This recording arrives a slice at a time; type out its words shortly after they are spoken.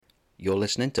You're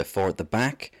listening to Four at the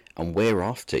Back, and we're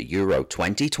off to Euro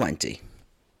 2020.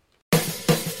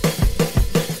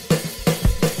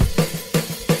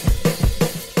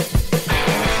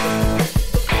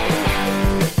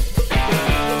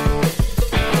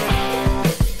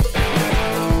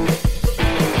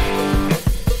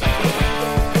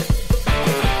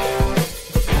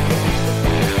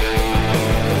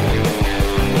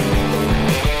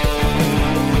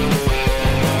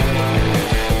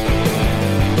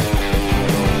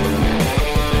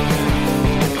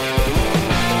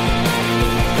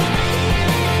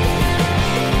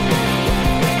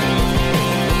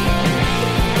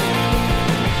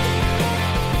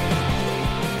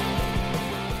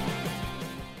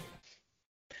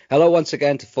 Hello once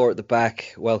again to Four at the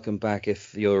Back. Welcome back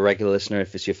if you're a regular listener.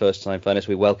 If it's your first time finding us,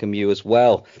 we welcome you as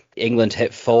well. England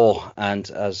hit 4,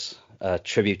 and as a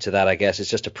tribute to that, I guess, it's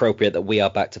just appropriate that we are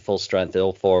back to full strength.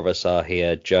 All four of us are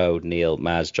here. Joe, Neil,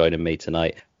 Maz joining me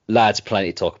tonight. Lads,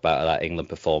 plenty to talk about that England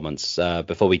performance.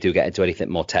 Before we do get into anything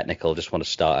more technical, just want to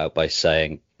start out by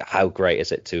saying how great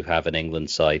is it to have an England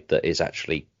side that is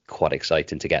actually quite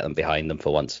exciting to get them behind them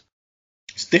for once.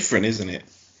 It's different, isn't it?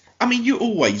 I mean, you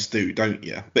always do, don't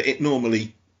you? But it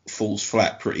normally falls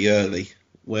flat pretty early.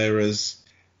 Whereas,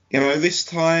 this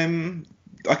time,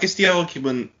 I guess the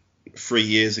argument 3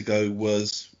 years ago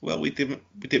was, well, we didn't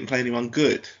play anyone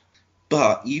good.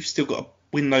 But you've still got to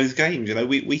win those games.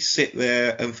 We sit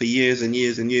there and for years and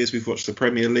years and years we've watched the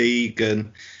Premier League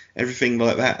and everything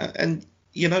like that. And,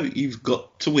 you've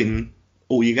got to win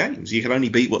all your games. You can only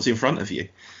beat what's in front of you.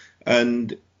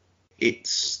 And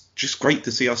it's just great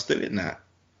to see us doing that.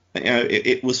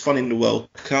 It was fun in the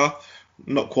World Cup,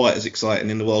 not quite as exciting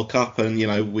in the World Cup, and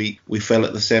we fell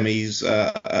at the semis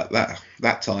at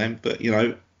that time, but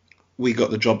we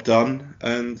got the job done,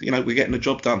 and we're getting the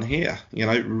job done here,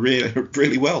 really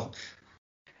really well.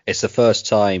 It's the first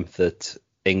time that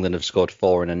England have scored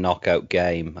 4 in a knockout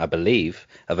game, I believe,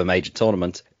 of a major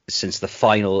tournament since the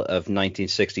final of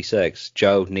 1966.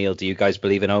 Joe, Neil, do you guys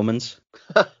believe in omens?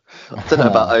 I don't know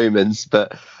about omens,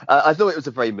 but I thought it was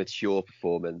a very mature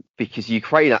performance because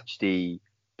Ukraine actually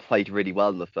played really well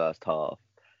in the first half.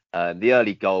 The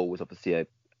early goal was obviously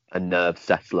a nerve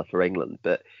settler for England,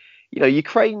 but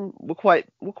Ukraine were quite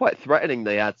threatening.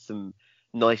 They had some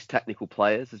nice technical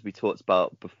players, as we talked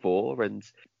about before, and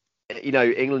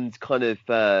England kind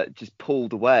of just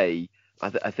pulled away.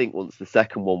 I think once the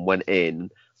second one went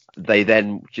in, they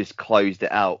then just closed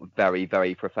it out very,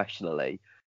 very professionally.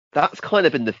 That's kind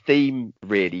of been the theme,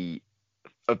 really,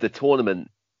 of the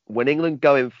tournament. When England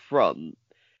go in front,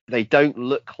 they don't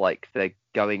look like they're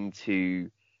going to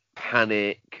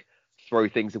panic, throw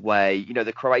things away.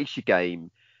 The Croatia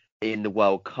game in the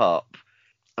World Cup,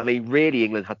 I mean, really,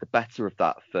 England had the better of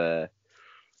that for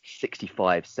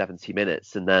 65, 70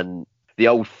 minutes. And then the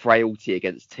old frailty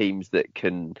against teams that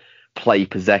can play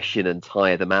possession and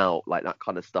tire them out, like that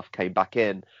kind of stuff came back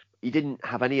in. You didn't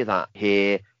have any of that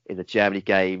here. In the Germany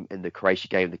game, in the Croatia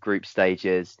game, the group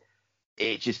stages,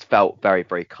 it just felt very,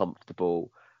 very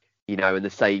comfortable. And the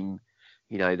same,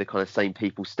 the kind of same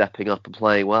people stepping up and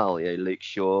playing well. Luke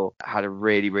Shaw had a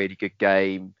really, really good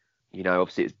game.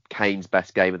 Obviously it's Kane's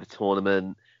best game of the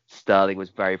tournament. Sterling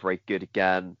was very, very good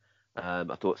again. I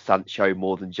thought Sancho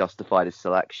more than justified his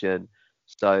selection.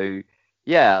 So,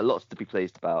 yeah, lots to be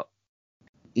pleased about.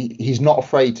 He's not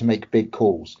afraid to make big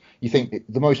calls. You think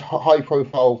the most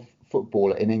high-profile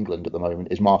footballer in England at the moment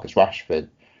is Marcus Rashford,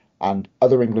 and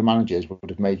other England managers would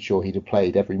have made sure he'd have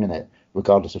played every minute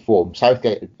regardless of form.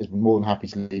 Southgate has been more than happy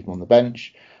to leave him on the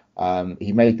bench.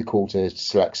 He made the call to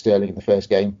select Sterling in the first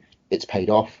game. It's paid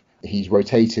off. He's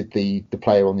rotated the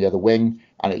player on the other wing,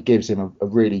 and it gives him a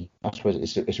really, I suppose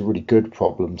it's a really good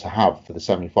problem to have for the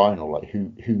semi-final. Like who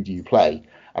do you play?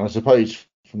 And I suppose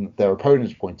from their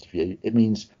opponent's point of view, it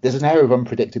means there's an air of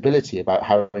unpredictability about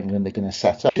how England are going to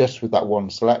set up just with that one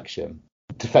selection.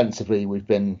 Defensively,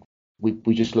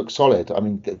 we just look solid. I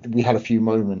mean, we had a few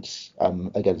moments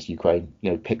against Ukraine.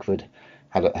 Pickford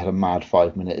had a mad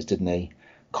 5 minutes, didn't he?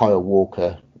 Kyle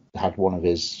Walker had one of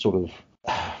his sort of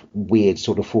weird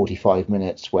sort of 45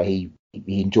 minutes where he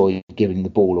enjoyed giving the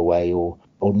ball away or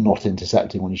not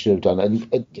intercepting when he should have done.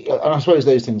 And I suppose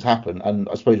those things happen. And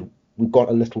I suppose we've got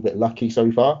a little bit lucky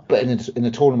so far, but in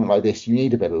a tournament like this, you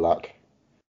need a bit of luck.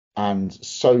 And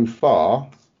so far,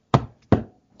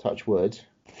 touch wood,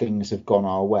 things have gone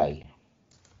our way.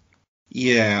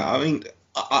 Yeah, I mean,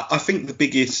 I think the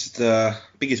biggest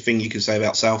thing you can say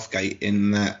about Southgate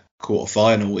in that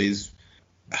quarter-final is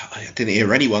I didn't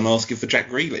hear anyone asking for Jack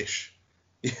Grealish.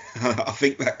 I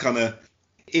think that kind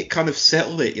of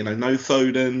settled it. No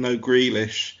Foden, no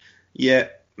Grealish.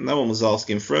 Yet no one was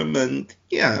asking for him, and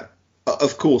yeah.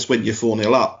 Of course, when you're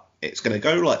 4-0 up, it's going to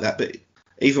go like that. But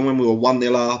even when we were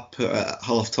 1-0 up at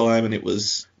half time and it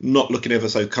was not looking ever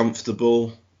so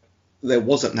comfortable, there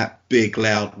wasn't that big,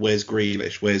 loud, where's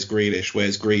Grealish, where's Grealish,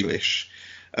 where's Grealish,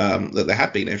 that there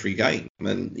had been every game.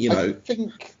 And, I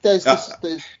think there's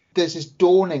this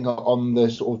dawning on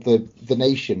the sort of the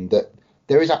nation that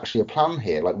there is actually a plan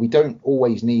here. Like, we don't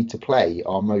always need to play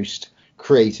our most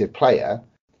creative player.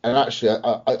 And actually,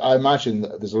 I imagine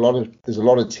that there's a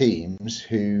lot of teams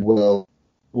who will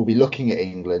be looking at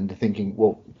England thinking,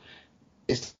 well,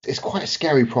 it's quite a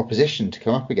scary proposition to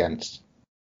come up against.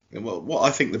 Well, what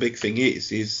I think the big thing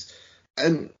is,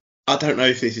 and I don't know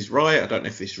if this is right, I don't know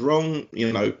if this is wrong.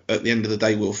 At the end of the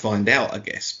day, we'll find out, I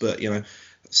guess. But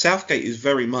Southgate is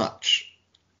very much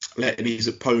letting his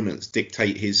opponents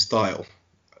dictate his style,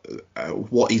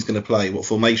 what he's going to play, what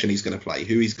formation he's going to play,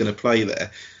 who he's going to play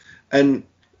there, and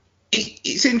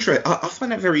it's interesting. I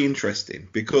find that very interesting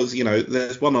because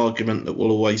there's one argument that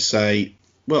will always say,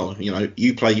 well,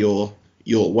 you play your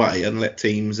way and let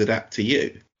teams adapt to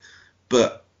you,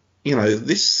 but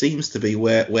this seems to be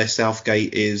where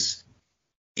Southgate is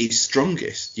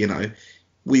strongest.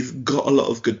 We've got a lot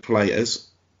of good players,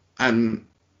 and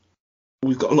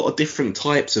we've got a lot of different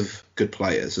types of good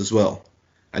players as well,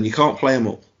 and you can't play them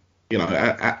all.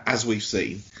 As we've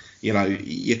seen, you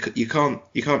can't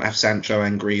have Sancho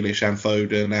and Grealish and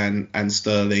Foden and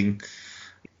Sterling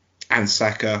and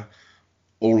Saka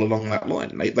all along that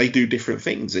line. They do different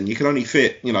things, and you can only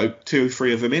fit 2 or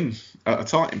 3 of them in at a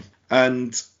time.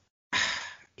 And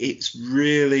it's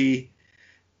really,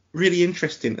 really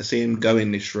interesting to see him go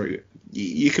in this route.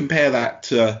 You compare that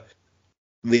to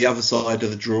the other side of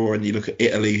the draw, and you look at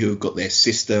Italy, who have got their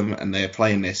system and they're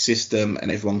playing their system,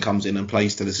 and everyone comes in and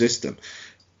plays to the system.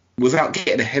 Without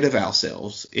getting ahead of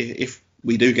ourselves, if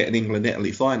we do get an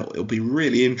England-Italy final, it'll be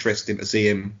really interesting to see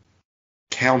him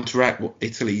counteract what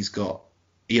Italy's got.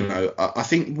 I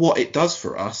think what it does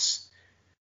for us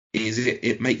is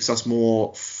it makes us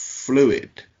more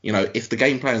fluid. If the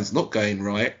game plan's not going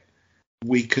right,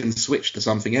 we can switch to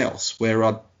something else.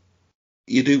 Where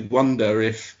you do wonder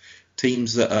if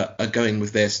teams that are going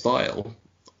with their style,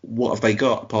 what have they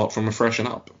got apart from a freshen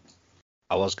up?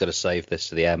 I was going to save this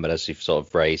to the end, but as you've sort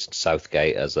of raised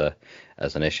Southgate as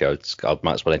an issue, I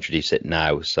might as well introduce it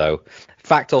now. So,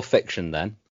 fact or fiction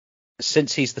then?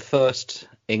 Since he's the first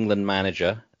England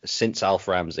manager since Alf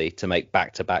Ramsey to make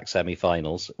back-to-back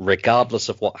semi-finals, regardless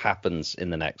of what happens in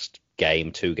the next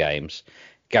game, 2 games,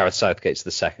 Gareth Southgate's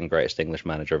the second greatest English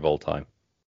manager of all time.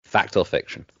 Fact or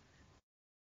fiction?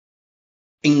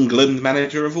 England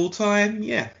manager of all time?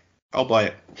 Yeah, I'll buy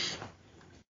it.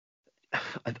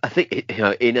 I think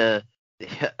in a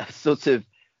sort of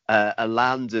a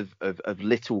land of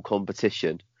little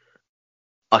competition,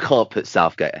 I can't put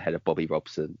Southgate ahead of Bobby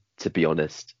Robson, to be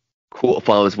honest.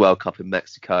 Quarterfinals World Cup in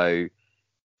Mexico,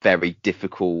 very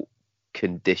difficult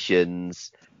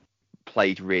conditions,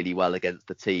 played really well against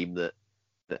the team that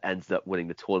ended up winning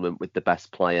the tournament with the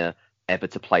best player ever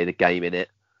to play the game in it,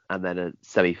 and then a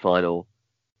semi-final.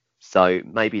 So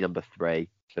maybe number 3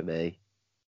 for me.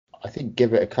 I think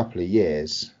give it a couple of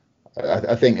years.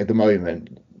 I think at the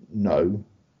moment, no.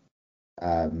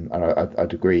 And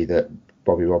I'd agree that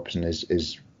Bobby Robson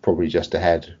is probably just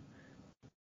ahead.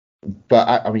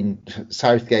 But I mean,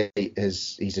 Southgate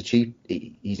he's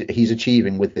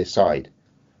achieving with this side.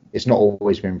 It's not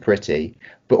always been pretty,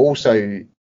 but also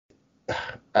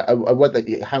whether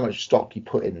how much stock you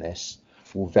put in this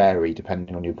will vary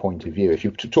depending on your point of view. If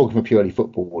you're talking from a purely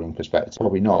footballing perspective,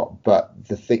 probably not. But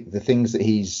the things that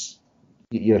he's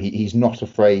not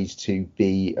afraid to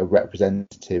be a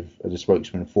representative as a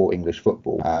spokesman for English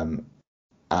football,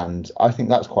 and I think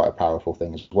that's quite a powerful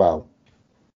thing as well.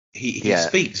 He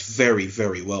speaks very,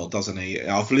 very well, doesn't he?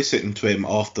 I've listened to him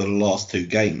after the last 2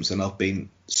 games, and I've been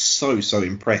so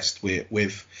impressed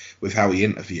with how he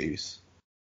interviews.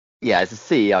 Yeah, as a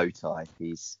CEO type,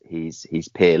 he's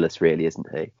peerless, really, isn't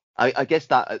he? I guess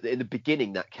that in the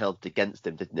beginning that counted against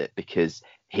him, didn't it? Because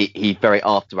he very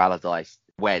after Allardyce,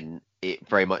 when it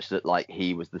very much looked like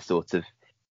he was the sort of,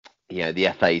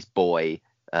 the FA's boy,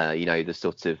 the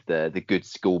sort of the good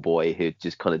schoolboy who'd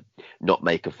just kind of not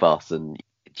make a fuss and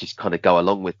just kind of go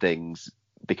along with things,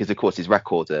 because of course his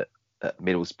record at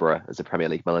Middlesbrough as a Premier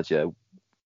League manager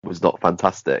was not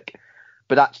fantastic.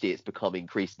 But actually it's become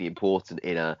increasingly important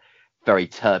in a very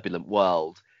turbulent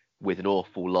world with an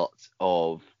awful lot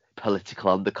of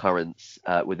political undercurrents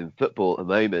within football at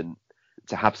the moment,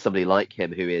 to have somebody like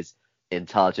him who is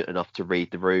intelligent enough to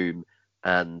read the room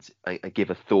and give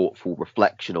a thoughtful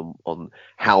reflection on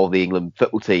how the England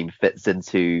football team fits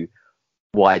into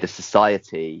wider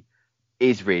society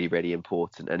is really, really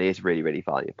important and is really, really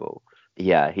valuable.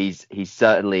 yeah, he's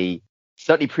certainly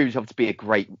proved himself to be a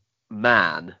great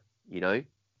man, you know.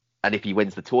 And if he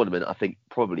wins the tournament, I think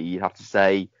probably you have to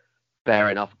say, fair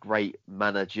enough, great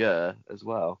manager as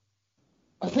well.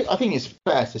 I think it's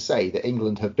fair to say that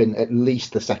England have been at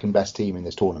least the second best team in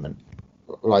this tournament.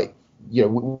 Like, you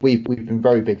know, we've been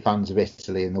very big fans of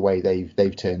Italy and the way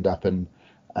they've turned up and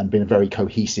been a very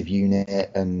cohesive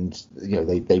unit, and you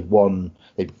know they've won,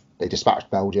 they dispatched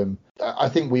Belgium. I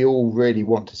think we all really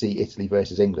want to see Italy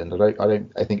versus England.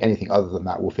 I think anything other than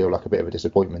that will feel like a bit of a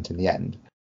disappointment in the end.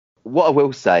 What I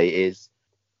will say is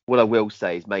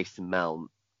Mason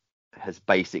Mount has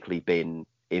basically been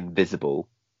invisible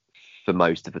for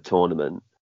most of the tournament.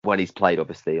 When he's played,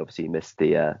 obviously he missed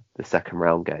the second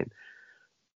round game.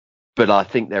 But I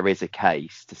think there is a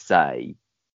case to say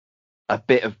a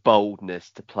bit of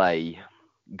boldness to play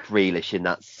Grealish in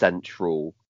that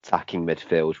central attacking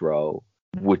midfield role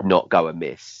would not go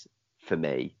amiss for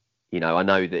me. You know, I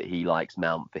know that he likes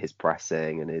Mount for his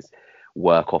pressing and his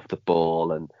work off the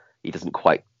ball, and he doesn't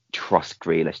quite trust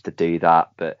Grealish to do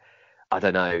that. But I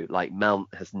don't know, like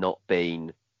Mount has not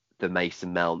been the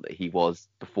Mason Mount that he was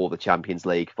before the Champions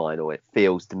League final. It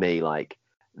feels to me like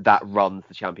that run to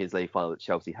the Champions League final that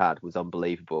Chelsea had was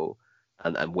unbelievable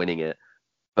and winning it.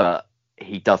 But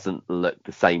he doesn't look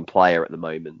the same player at the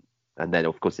moment. And then,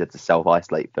 of course, he had to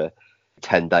self-isolate for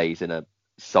 10 days in a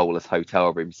soulless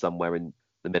hotel room somewhere in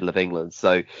the middle of England.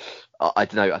 So I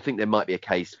don't know. I think there might be a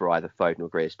case for either Foden or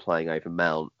Grealish playing over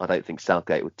Mount. I don't think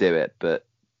Southgate would do it, but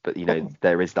you know,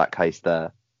 there is that case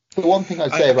there. The one thing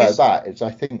I'd say about that is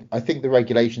I think the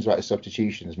regulations about his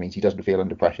substitutions means he doesn't feel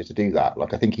under pressure to do that.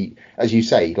 Like I think he, as you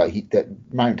say, that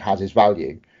Mount has his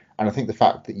value, and I think the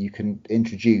fact that you can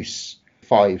introduce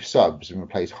 5 subs and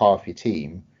replace half your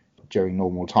team during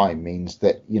normal time means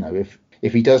that, you know,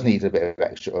 if he does need a bit of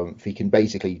extra oomph, he can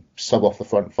basically sub off the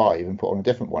front 5 and put on a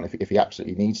different one if he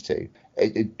absolutely needs to.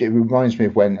 It reminds me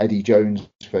of when Eddie Jones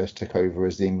first took over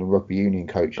as the England Rugby Union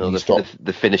coach. And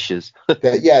the finishers.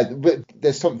 Yeah, but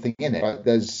there's something in it. Like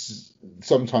there's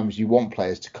sometimes you want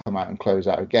players to come out and close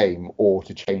out a game or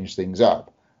to change things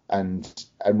up. And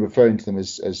referring to them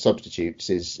as substitutes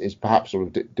is perhaps sort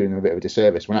of doing them a bit of a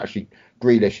disservice when actually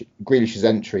Grealish's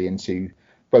entry into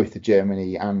both the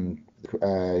Germany and it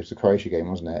was the Croatia game,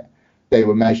 wasn't it? They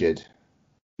were measured.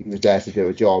 He was there to do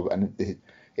a job, and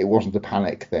it wasn't a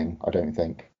panic thing, I don't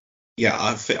think. Yeah,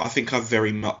 I think I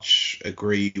very much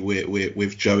agree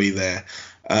with Joey there.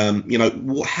 You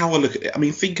know, how I look at it, I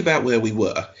mean, think about where we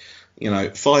were. You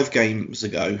know, 5 games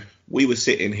ago, we were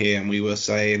sitting here and we were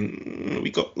saying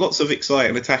we got lots of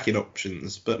exciting attacking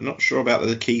options, but not sure about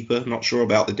the keeper, not sure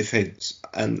about the defence.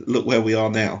 And look where we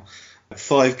are now.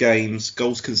 5 games,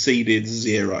 goals conceded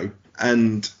 0,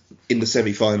 and in the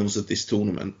semi-finals of this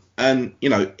tournament. And, you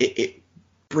know, it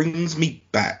brings me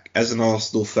back as an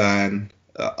Arsenal fan.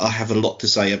 I have a lot to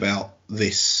say about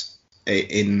this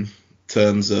in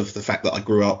terms of the fact that I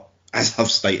grew up, as I've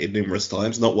stated numerous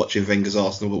times, not watching Wenger's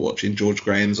Arsenal, but watching George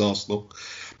Graham's Arsenal,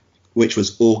 which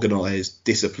was organised,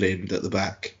 disciplined at the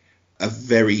back. A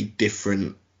very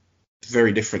different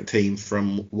team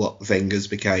from what Wenger's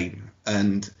became.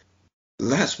 And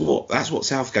that's what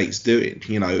Southgate's doing.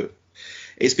 You know,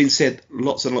 it's been said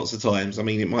lots and lots of times. I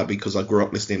mean, it might be because I grew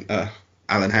up listening to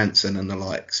Alan Hansen and the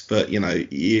likes, but you know,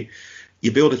 you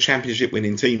build a championship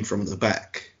winning team from the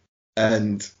back,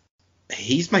 and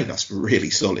he's made us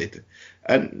really solid.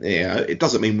 And yeah, it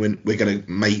doesn't mean we're going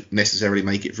to necessarily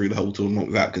make it through the whole tournament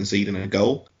without conceding a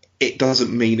goal. It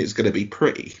doesn't mean it's going to be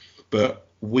pretty, but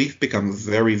we've become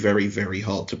very, very, very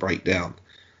hard to break down.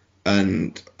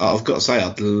 And I've got to say,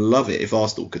 I'd love it if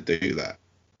Arsenal could do that.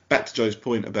 Back to Joe's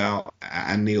point about,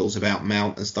 and Neil's about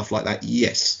Mount and stuff like that.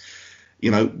 Yes. You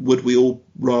know, would we all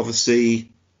rather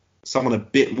see someone a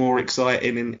bit more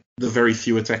exciting in the very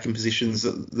few attacking positions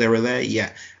that there are there?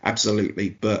 Yeah, absolutely.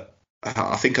 But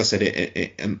I think I said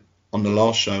it on the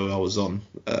last show I was on,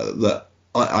 that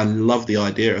I love the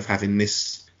idea of having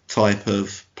this type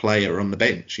of player on the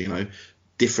bench, you know,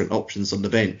 different options on the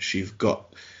bench. You've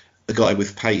got a guy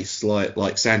with pace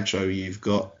like Sancho. You've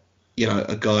got, you know,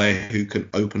 a guy who can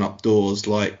open up doors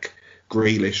like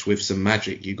Grealish with some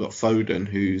magic. You've got Foden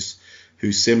who's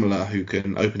similar, who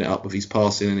can open it up with his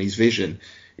passing and his vision.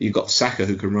 You've got Saka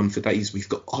who can run for days. We've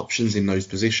got options in those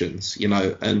positions, you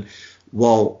know. And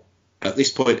while at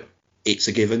this point it's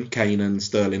a given, Kane and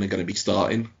Sterling are going to be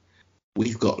starting,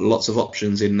 we've got lots of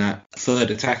options in that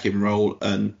third attacking role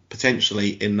and potentially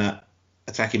in that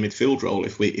attacking midfield role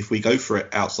if we go for it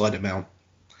outside of Mount.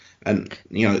 And,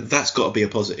 you know, that's got to be a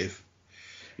positive.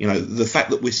 You know, the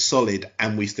fact that we're solid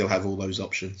and we still have all those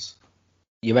options.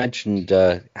 You mentioned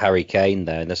Harry Kane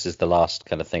there, and this is the last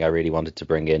kind of thing I really wanted to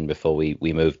bring in before we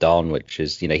moved on, which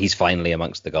is, he's finally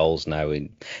amongst the goals now. And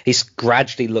he's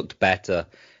gradually looked better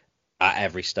at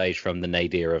every stage from the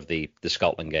nadir of the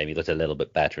Scotland game. He looked a little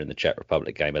bit better in the Czech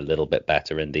Republic game, a little bit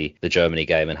better in the Germany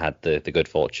game, and had the good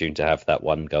fortune to have that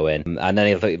one go in. And then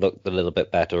he looked a little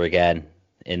bit better again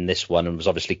in this one, and was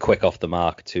obviously quick off the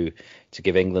mark to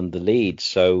give England the lead.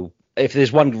 So if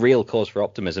there's one real cause for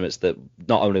optimism, it's that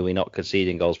not only are we not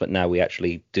conceding goals, but now we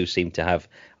actually do seem to have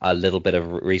a little bit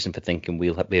of reason for thinking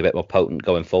we'll be a bit more potent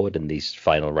going forward in these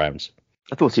final rounds.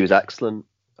 I thought he was excellent.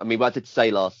 I mean, I did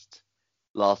say last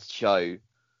show,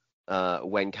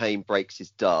 when Kane breaks his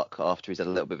duck after he's had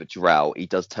a little bit of a drought, he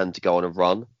does tend to go on a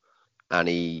run, and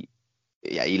he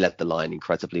led the line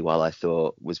incredibly well. I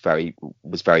thought was very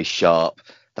sharp.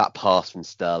 That pass from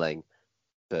Sterling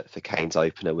for Kane's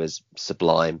opener was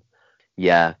sublime.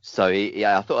 Yeah, so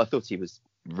I thought he was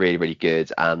really, really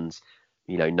good, and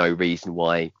no reason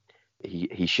why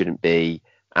he shouldn't be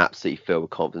absolutely filled with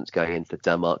confidence going into the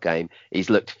Denmark game. He's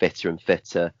looked fitter and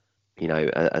fitter,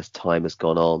 as time has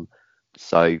gone on.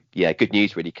 So yeah, good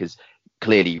news really, because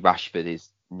clearly Rashford is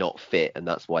not fit, and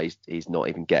that's why he's not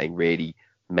even getting really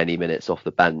many minutes off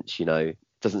the bench.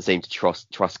 Doesn't seem to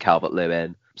trust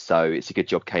Calvert-Lewin. So it's a good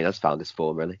job Kane has found his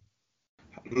form, really.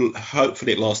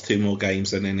 Hopefully it lasts 2 more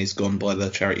games and then he's gone by the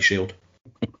Charity Shield.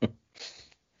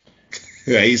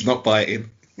 Yeah, he's not biting.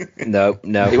 No.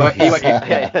 He won't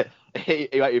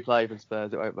be playing for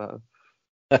Spurs. It won't matter.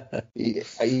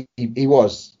 He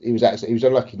was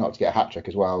unlucky not to get a hat trick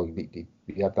as well. He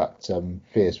had that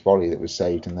fierce volley that was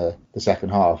saved in the second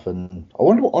half, and I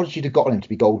wonder what odds you'd have gotten him to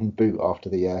be golden boot after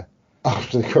the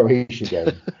Croatia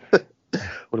game.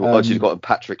 What odds you'd have gotten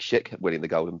Patrick Schick winning the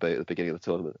golden boot at the beginning of the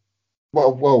tournament?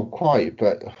 Well, quite,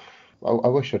 but I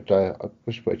wish I'd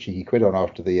put a cheeky quid on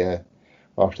after the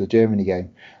Germany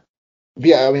game. But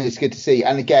yeah, I mean, it's good to see.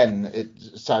 And again,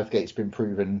 Southgate's been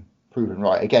proven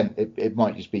right. Again, it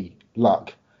might just be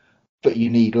luck, but you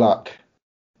need luck.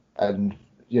 And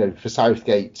for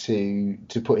Southgate to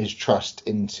put his trust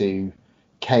into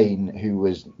Kane, who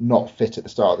was not fit at the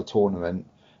start of the tournament,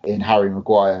 in Harry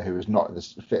Maguire, who was not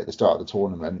fit at the start of the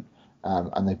tournament,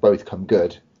 and they both come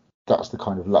good. That's the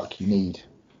kind of luck you need.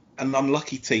 An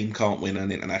unlucky team can't win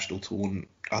an international tournament.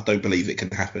 I don't believe it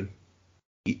can happen.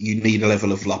 You need a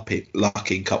level of luck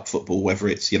in cup football, whether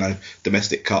it's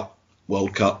domestic cup,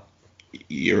 World Cup,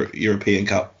 European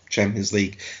Cup, Champions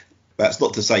League. That's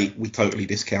not to say we totally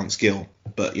discount skill,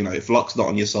 but if luck's not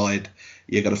on your side,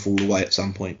 you're going to fall away at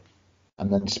some point.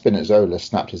 And then Spinazzola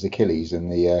snapped his Achilles in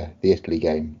the Italy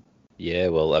game. Yeah,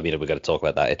 well, I mean, we're going to talk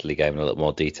about that Italy game in a little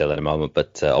more detail in a moment,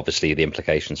 but obviously the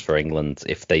implications for England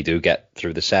if they do get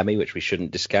through the semi, which we shouldn't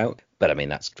discount. But I mean,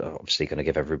 that's obviously going to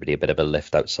give everybody a bit of a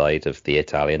lift outside of the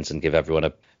Italians and give everyone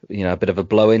a bit of a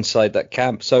blow inside that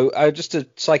camp. So just to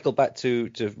cycle back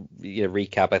to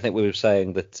recap, I think we were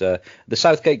saying that the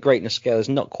Southgate greatness scale is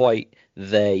not quite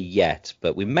there yet,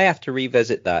 but we may have to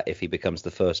revisit that if he becomes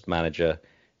the first manager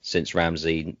since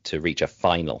Ramsey to reach a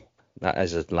final. That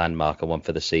is a landmark and one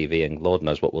for the CV, and Lord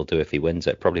knows what we'll do if he wins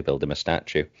it. Probably build him a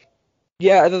statue.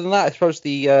 Yeah, other than that, I suppose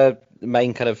the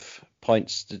main kind of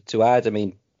points to add. I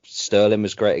mean, Sterling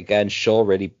was great again. Shaw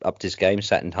really upped his game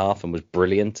second half and was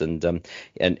brilliant, and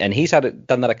he's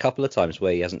done that a couple of times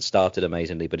where he hasn't started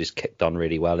amazingly, but he's kicked on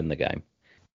really well in the game.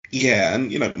 Yeah,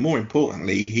 and more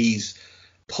importantly, he's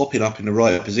popping up in the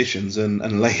right positions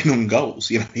and laying on goals.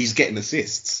 He's getting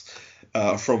assists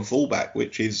from fullback,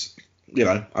 which is.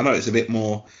 I know it's a bit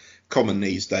more common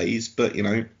these days, but,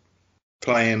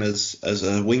 playing as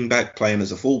a wing-back, playing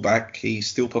as a full-back, he's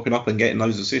still popping up and getting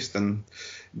those assists and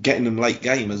getting them late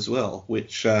game as well,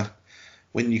 which,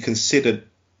 when you consider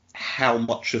how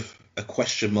much of a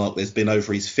question mark there's been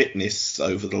over his fitness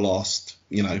over the last,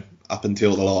 up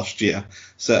until the last year,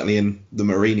 certainly in the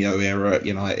Mourinho era at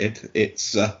United,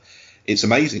 it's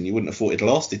amazing. You wouldn't have thought it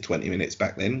lasted 20 minutes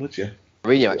back then, would you?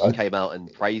 Mourinho actually came out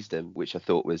and praised him, which I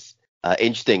thought was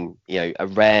interesting, a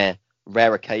rare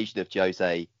occasion of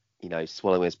Jose,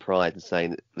 swallowing his pride and saying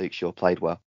that Luke Shaw played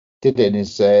well. Did it in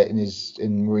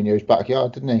Mourinho's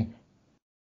backyard, didn't he?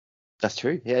 That's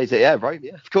true. Yeah, right.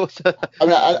 Yeah, of course. I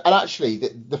mean, and actually,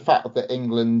 the fact that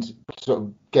England sort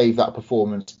of gave that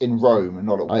performance in Rome and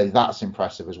not that's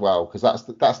impressive as well, because that's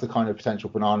the kind of potential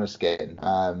banana skin.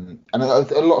 And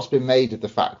a lot's been made of the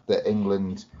fact that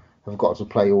England have got to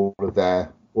play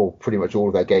pretty much all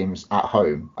of their games at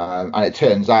home. And it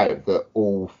turns out that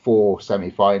all 4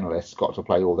 semi-finalists got to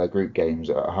play all their group games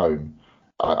at home.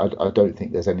 I don't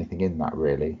think there's anything in that,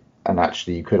 really. And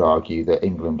actually, you could argue that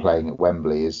England playing at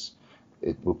Wembley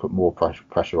will put more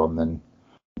pressure on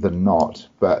than not.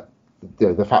 But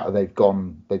the fact that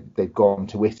they've gone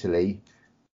to Italy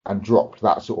and dropped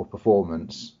that sort of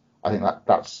performance, I think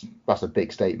that's a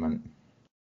big statement.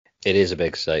 It is a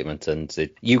big statement, and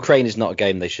Ukraine is not a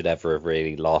game they should ever have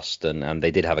really lost, and they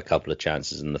did have a couple of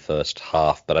chances in the first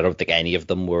half, but I don't think any of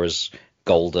them were as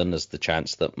golden as the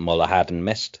chance that Muller had and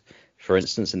missed, for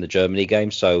instance, in the Germany game.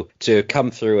 So to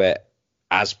come through it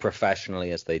as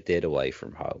professionally as they did away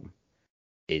from home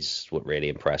is what really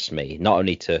impressed me. Not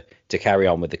only to carry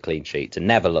on with the clean sheet, to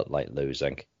never look like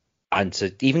losing, and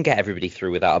to even get everybody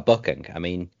through without a booking. I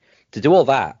mean, to do all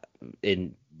that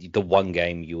in the one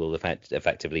game you will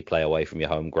effectively play away from your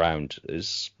home ground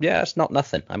it's not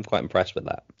nothing. I'm quite impressed with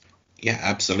that. Yeah,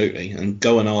 absolutely. And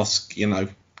go and ask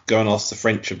the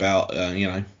French about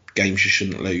games you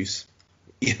shouldn't lose.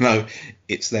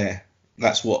 It's there.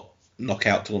 That's what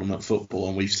knockout tournament football,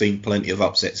 and we've seen plenty of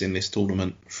upsets in this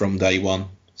tournament from day one.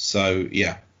 So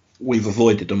yeah, we've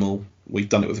avoided them all. We've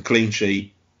done it with a clean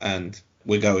sheet, and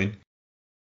we're going.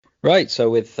 Right.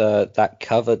 So with that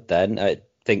covered, then I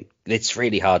think it's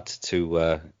really hard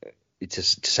to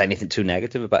say anything too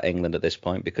negative about England at this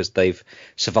point, because they've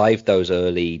survived those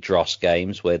early dross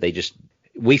games where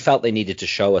we felt they needed to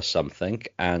show us something,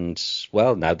 and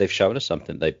well, now they've shown us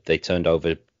something. They turned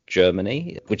over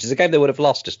Germany, which is a game they would have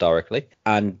lost historically,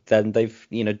 and then they've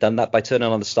done that by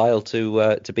turning on the style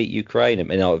to beat Ukraine. It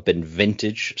may not have been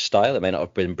vintage style, it may not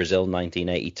have been Brazil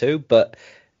 1982, but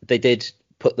they did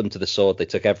put them to the sword. They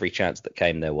took every chance that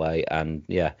came their way, and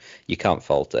yeah, you can't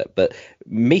fault it. But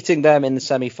meeting them in the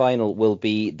semi-final will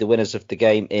be the winners of the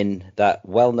game in that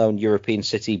well-known European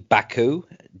city, Baku.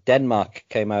 Denmark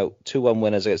came out 2-1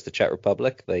 winners against the Czech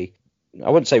Republic. I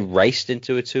wouldn't say raced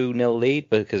into a 2-0 lead,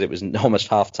 because it was almost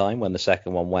half-time when the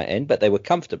second one went in, but they were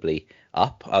comfortably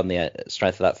up on the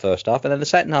strength of that first half. And then the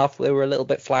second half, they were a little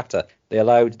bit flatter. They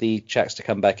allowed the Czechs to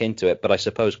come back into it, but I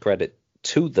suppose credit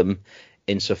to them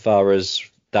insofar as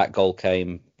that goal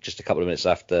came just a couple of minutes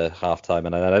after half-time,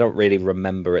 and I don't really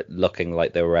remember it looking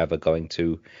like they were ever going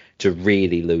to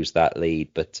really lose that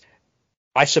lead. But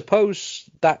I suppose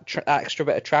that extra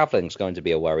bit of travelling is going to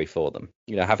be a worry for them,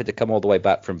 having to come all the way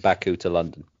back from Baku to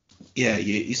London. Yeah,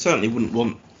 you certainly wouldn't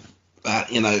want that,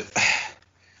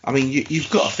 I mean,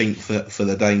 you've got to think for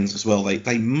the Danes as well.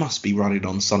 They must be running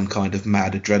on some kind of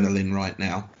mad adrenaline right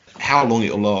now. How long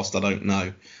it'll last, I don't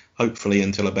know. Hopefully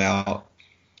until about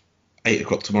 8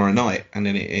 o'clock tomorrow night, and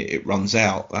then it runs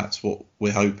out. That's what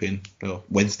we're hoping. Or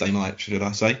Wednesday night, should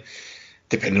I say,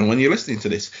 depending on when you're listening to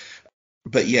this.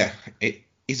 But yeah, it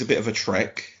is a bit of a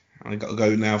trek. I've got to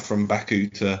go now from Baku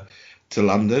to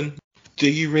London. Do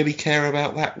you really care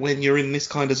about that when you're in this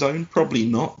kind of zone? Probably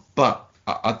not, but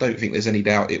I don't think there's any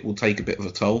doubt it will take a bit of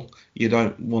a toll. You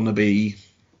don't want to be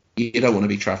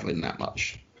travelling that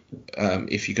much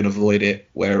if you can avoid it.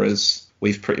 Whereas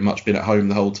we've pretty much been at home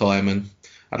the whole time and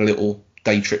had a little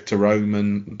day trip to Rome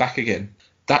and back again.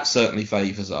 That certainly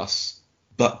favours us.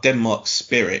 But Denmark's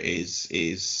spirit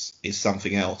is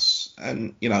something else,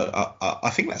 and I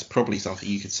think that's probably something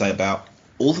you could say about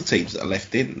all the teams that are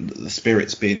left in. The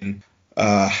spirit's been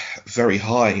very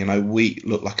high. We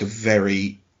look like a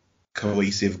very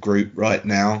cohesive group right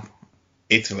now.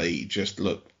 Italy just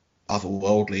look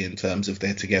otherworldly in terms of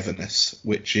their togetherness,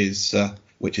 which is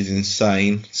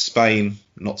insane. Spain,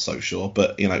 not so sure,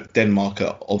 but Denmark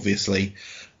are obviously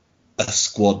a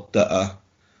squad that are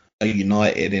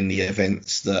united in the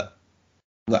events that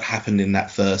happened in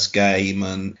that first game,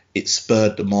 and it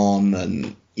spurred them on,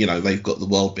 and they've got the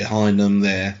world behind them.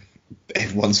 They're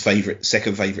everyone's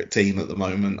second favourite team at the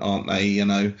moment, aren't they?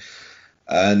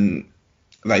 And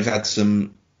they've had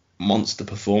some monster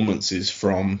performances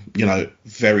from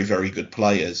very, very good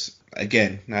players.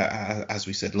 Again, as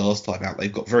we said last time out,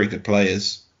 they've got very good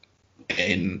players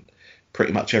in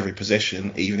pretty much every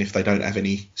position, even if they don't have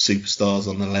any superstars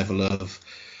on the level of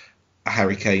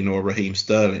Harry Kane or Raheem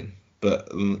Sterling. But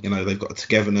they've got a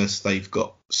togetherness, they've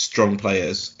got strong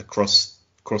players across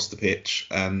the pitch,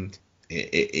 and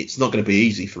it's not going to be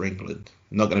easy for England.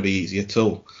 Not going to be easy at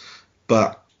all.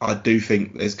 But I do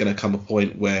think there's going to come a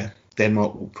point where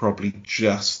Denmark will probably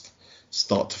just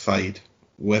start to fade,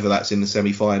 whether that's in the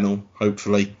semi-final,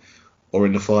 hopefully, or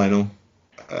in the final.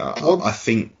 I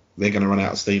think they're going to run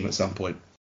out of steam at some point.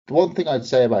 The one thing I'd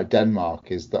say about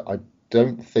Denmark is that I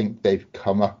don't think they've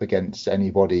come up against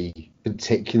anybody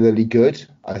particularly good.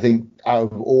 I think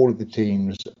out of all of the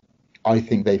teams, I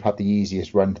think they've had the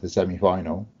easiest run to the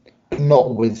semi-final,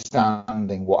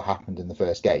 notwithstanding what happened in the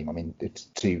first game. I mean, it's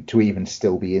to even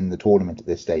still be in the tournament at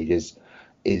this stage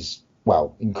is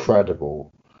well,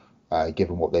 incredible,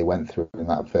 given what they went through in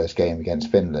that first game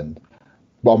against Finland.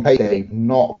 But on paper, they've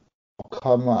not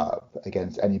come up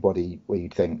against anybody where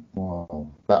you'd think,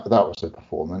 well, that was a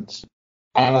performance.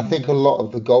 And I think a lot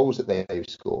of the goals that they've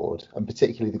scored, and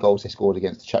particularly the goals they scored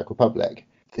against the Czech Republic,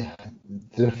 the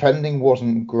defending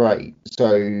wasn't great.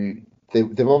 So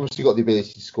they've obviously got the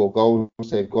ability to score goals.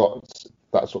 They've got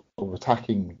that sort of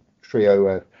attacking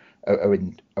trio are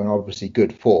in obviously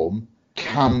good form.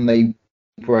 Can they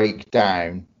break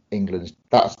down England's?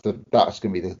 That's going to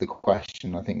be the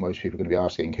question. I think most people are going to be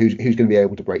asking who's going to be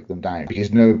able to break them down,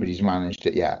 because nobody's managed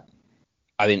it yet.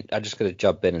 I mean, I'm just going to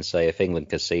jump in and say if England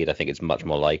concede, I think it's much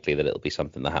more likely that it'll be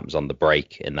something that happens on the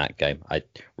break in that game,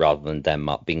 rather than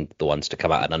Denmark being the ones to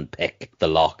come out and unpick the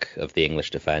lock of the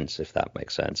English defence, if that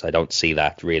makes sense. I don't see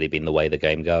that really being the way the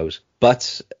game goes.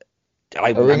 But are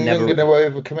England going to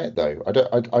overcommit though?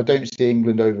 I don't see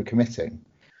England overcommitting.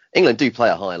 England do play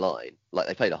a high line, like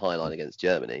they played a high line against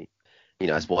Germany.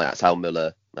 That's how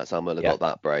Müller got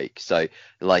that break. So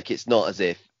like it's not as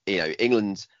if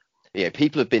England.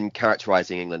 People have been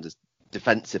characterising England as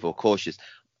defensive or cautious.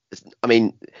 I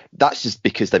mean, that's just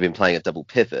because they've been playing a double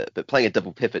pivot. But playing a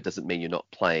double pivot doesn't mean you're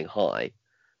not playing high.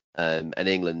 And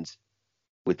England,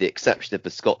 with the exception of the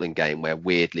Scotland game, where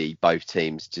weirdly both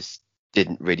teams just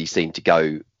didn't really seem to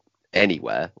go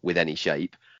anywhere with any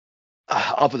shape.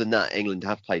 Other than that, England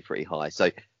have played pretty high.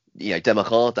 So,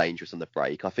 Denmark are dangerous on the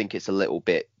break. I think it's a little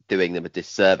bit doing them a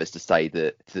disservice to say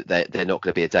that they're not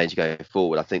going to be a danger going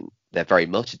forward. I think they're very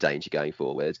much a danger going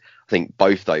forward. I think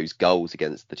both those goals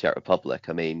against the Czech Republic,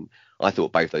 I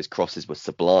thought both those crosses were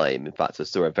sublime. In fact, I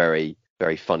saw a very,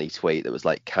 very funny tweet that was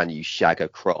like, "Can you shag a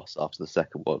cross?" after the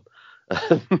second one.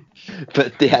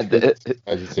 But yeah, I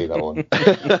did see that one.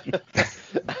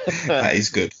 That is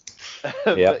good.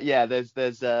 Yeah. But yeah, there's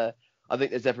I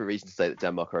think there's every reason to say that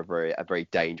Denmark are a very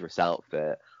dangerous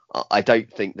outfit. I don't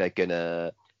think they're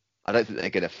gonna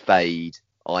fade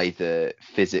either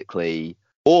physically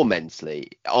or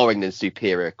mentally. Are England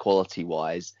superior quality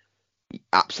wise?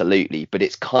 Absolutely, but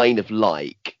it's kind of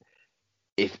like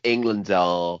if England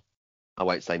are, I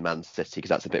won't say Man City because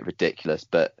that's a bit ridiculous,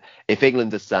 but if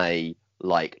England are, say,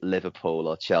 like Liverpool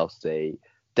or Chelsea,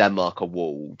 Denmark are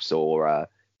Wolves or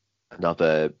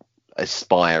another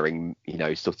aspiring,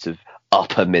 sort of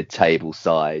upper mid-table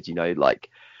side,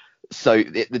 so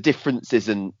the difference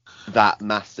isn't that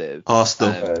massive.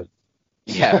 Arsenal.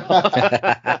 Yeah.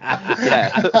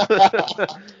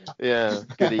 Yeah.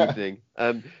 Good evening.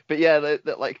 But yeah,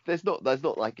 there's not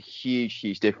like a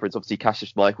huge difference. Obviously,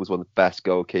 Cassius Schmeichel's one of the best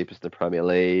goalkeepers in the Premier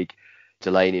League.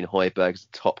 Delaney and Højbjerg's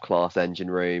top class engine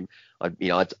room.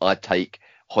 I'd take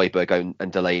Højbjerg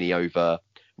and Delaney over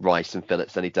Rice and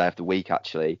Phillips any day of the week,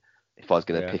 actually, if I was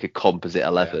going to pick a composite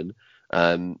 11.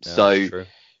 So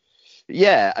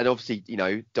yeah, and obviously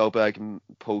Dolberg and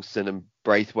Poulsen and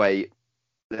Braithwaite,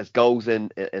 there's goals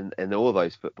in all of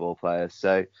those football players.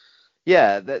 So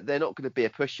yeah, they're not going to be a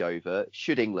pushover.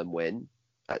 Should England win?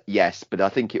 Yes, but I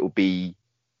think it'll be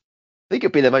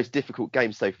the most difficult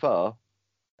game so far.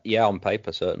 Yeah, on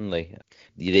paper, certainly.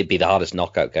 It'd be the hardest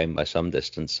knockout game by some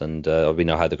distance, and we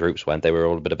know how the groups went. They were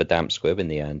all a bit of a damp squib in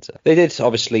the end. They did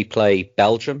obviously play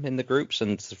Belgium in the groups,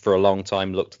 and for a long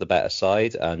time looked the better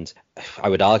side, and I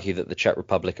would argue that the Czech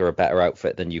Republic are a better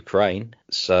outfit than Ukraine.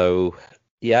 So,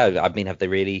 yeah, have they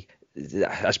really...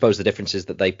 I suppose the difference is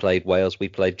that they played Wales, we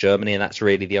played Germany, and that's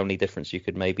really the only difference you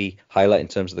could maybe highlight in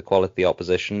terms of the quality of the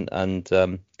opposition, and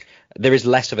there is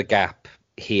less of a gap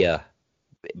here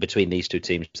between these two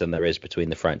teams than there is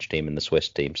between the French team and the Swiss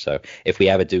team. So if we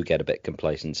ever do get a bit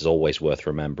complacent, it's always worth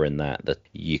remembering that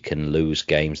you can lose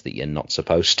games that you're not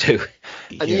supposed to.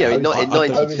 And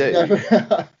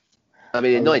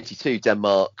in 92,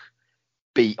 Denmark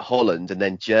beat Holland and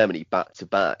then Germany back to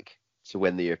back to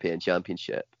win the European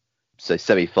Championship. So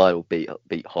semi-final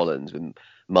beat Holland with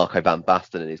Marco van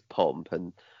Basten in his pomp,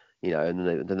 and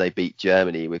and then they beat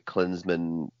Germany with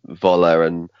Klinsmann, Voller,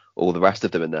 and all the rest of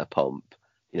them in their pomp.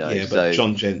 But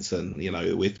John Jensen,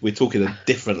 we're talking a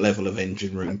different level of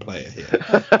engine room player here.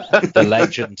 The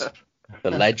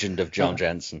legend of John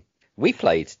Jensen. We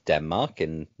played Denmark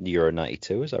in Euro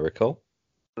 92, as I recall.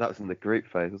 That was in the group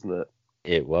phase, wasn't it?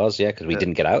 It was, yeah, because we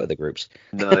didn't get out of the groups.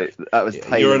 No, that was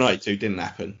Euro 92 didn't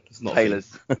happen. It's not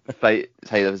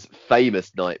Taylor's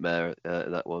famous nightmare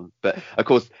in that one. But of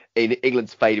course, in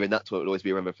England's failure in that tournament will always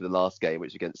be remembered for the last game, which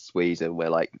was against Sweden,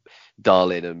 where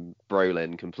Darlin and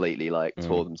Brolin completely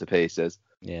tore them to pieces.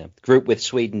 Yeah, group with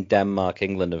Sweden, Denmark,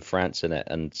 England, and France in it,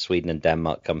 and Sweden and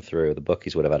Denmark come through. The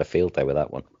bookies would have had a field day with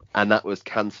that one. And that was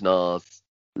Cantona's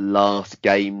last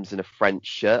games in a French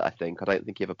shirt, I think. I don't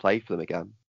think he ever played for them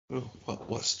again. Oh,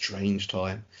 what a strange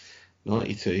time.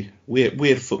 92. Weird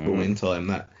footballing time,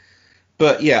 that.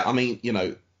 But yeah,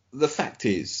 the fact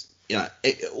is,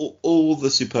 all the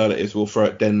superlatives will throw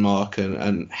at Denmark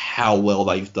and how well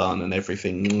they've done and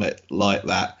everything like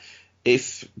that.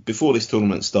 If before this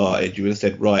tournament started, you would have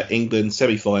said, right, England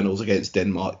semi-finals against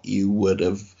Denmark, you would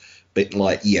have been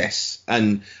like, yes.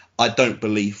 And I don't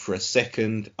believe for a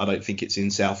second, I don't think it's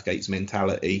in Southgate's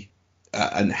mentality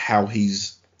and how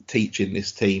he's teaching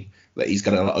this team that he's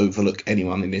going to overlook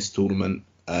anyone in this tournament,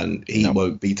 and he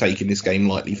won't be taking this game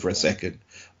lightly for a second.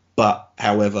 But,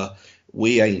 however,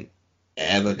 we ain't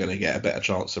ever going to get a better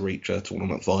chance to reach a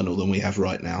tournament final than we have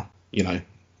right now,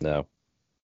 No,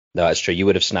 that's true. You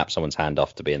would have snapped someone's hand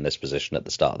off to be in this position at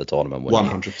the start of the tournament,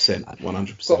 wouldn't 100%. But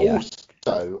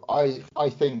also, I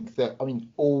think that,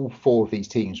 all four of these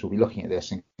teams will be looking at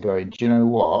this and going, do you know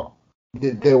what?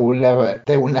 They will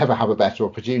never have a better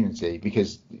opportunity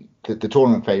because the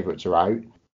tournament favourites are out.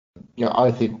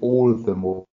 I think all of them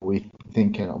will be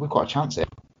thinking, we've got a chance here.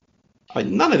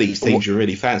 None of these teams you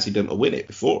really fancied them to win it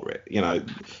before it.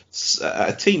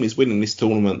 A team is winning this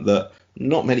tournament that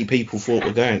not many people thought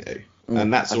were going to,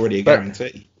 and that's already a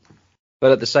guarantee.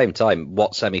 But at the same time,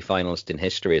 what semi-finalist in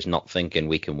history is not thinking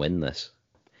we can win this?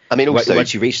 Also,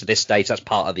 once you reach this stage, that's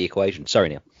part of the equation. Sorry,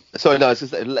 Neil. Sorry, no.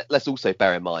 Let's also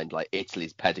bear in mind,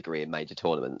 Italy's pedigree in major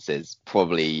tournaments is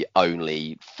probably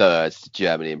only third to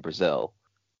Germany and Brazil.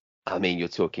 You're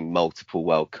talking multiple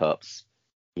World Cups.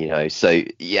 So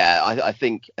yeah, I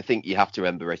think you have to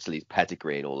remember Italy's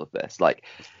pedigree in all of this.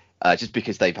 Just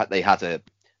because they had a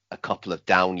couple of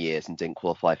down years and didn't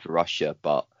qualify for Russia,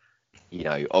 but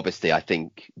obviously I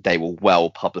think they were well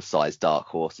publicized dark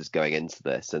horses going into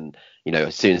this, and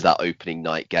as soon as that opening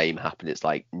night game happened, it's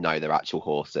like, no, they're actual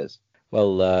horses.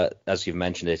 Well, as you've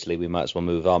mentioned Italy, we might as well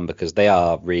move on because they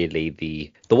are really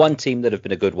the one team that have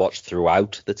been a good watch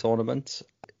throughout the tournament.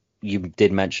 You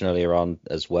did mention earlier on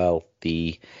as well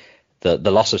the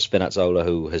loss of Spinazzola,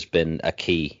 who has been a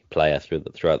key player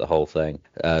throughout the whole thing.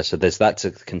 So there's that to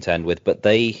contend with. But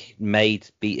they made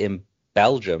beating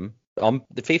Belgium on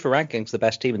the FIFA rankings, the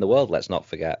best team in the world, let's not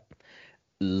forget,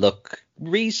 look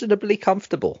reasonably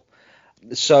comfortable.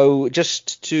 So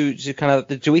just to kind of,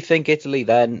 do we think Italy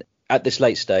then, at this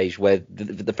late stage where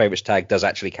the favourites tag does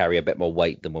actually carry a bit more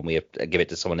weight than when we give it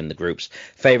to someone in the groups,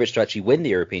 favourites to actually win the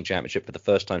European Championship for the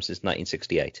first time since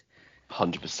 1968?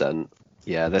 100%.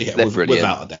 Yeah, they're brilliant.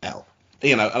 Without a doubt.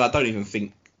 And I don't even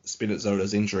think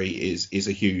Spinazzola's injury is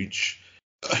a huge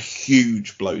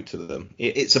blow to them.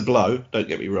 It's a blow, don't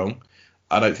get me wrong.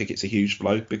 I don't think it's a huge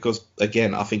blow because,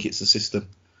 again, I think it's the system.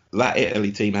 That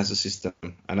Italy team has a system,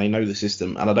 and they know the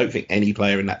system, and I don't think any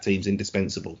player in that team's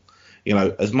indispensable.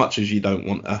 As much as you don't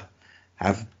want to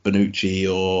have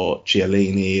Bonucci or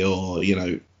Chiellini or,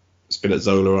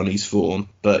 Spinazzola on his form,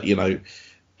 but,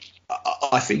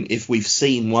 I think if we've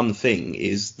seen one thing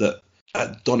is that,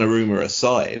 Donnarumma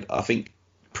aside, I think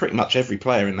pretty much every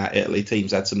player in that Italy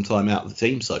team's had some time out of the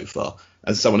team so far,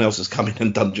 and someone else has come in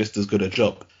and done just as good a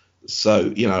job.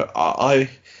 So,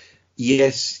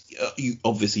 yes, you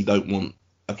obviously don't want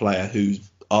a player who's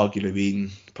arguably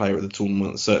been player of the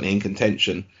tournament, certainly in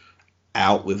contention,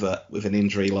 out with an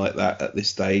injury like that at this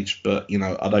stage. But,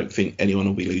 I don't think anyone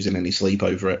will be losing any sleep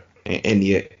over it in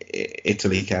the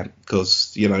Italy camp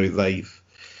because,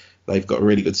 they've got a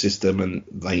really good system and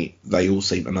they all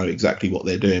seem to know exactly what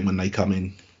they're doing when they come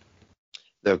in.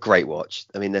 They're a great watch.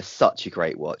 They're such a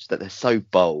great watch that they're so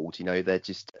bold.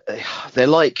 They're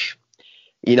like,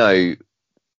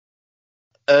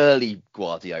 early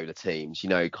Guardiola teams,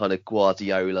 kind of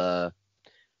Guardiola,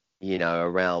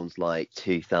 around like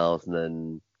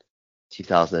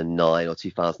 2009 or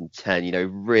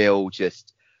 2010, real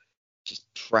just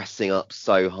pressing up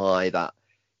so high that,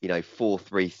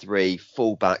 4-3-3,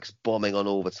 fullbacks bombing on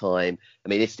all the time.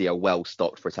 Italy are well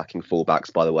stocked for attacking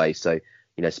fullbacks, by the way. So,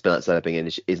 Spinazzola being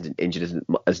isn't injured isn't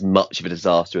as much of a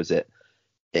disaster as it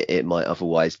might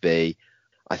otherwise be.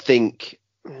 I think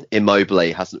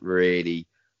Immobile hasn't really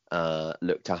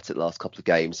looked at it the last couple of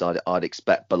games. I'd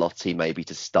expect Belotti maybe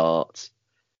to start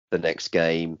the next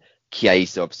game.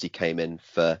 Chiesa obviously came in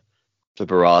for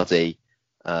Berardi,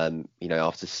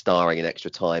 after starring in extra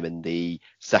time in the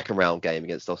second round game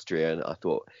against Austria. And I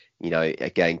thought,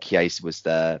 again, Chiesa was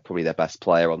probably their best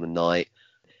player on the night.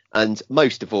 And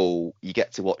most of all, you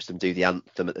get to watch them do the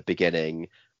anthem at the beginning.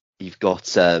 You've got,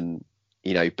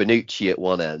 Bonucci at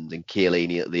one end and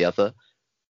Chiellini at the other.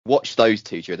 Watch those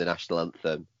two during the national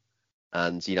anthem.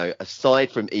 And,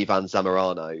 aside from Ivan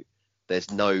Zamorano, there's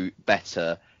no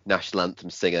better national anthem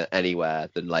singer anywhere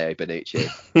than Leo Bonucci.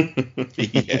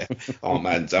 Yeah. Oh,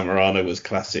 man, Zamorano was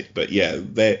classic. But, yeah,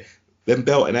 them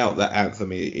belting out that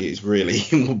anthem is really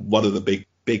one of the big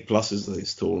pluses of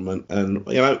this tournament. And,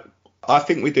 I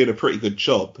think we're doing a pretty good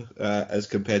job as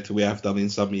compared to we have done in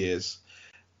some years.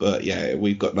 But yeah,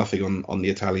 we've got nothing on the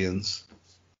Italians.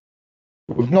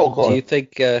 We've not Do got you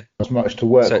think? as much to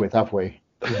work with, have we?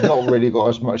 We've not really got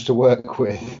as much to work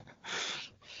with.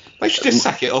 They should just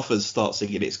sack it off and start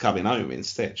singing "It's Coming Home"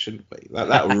 instead, shouldn't we?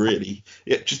 That would really,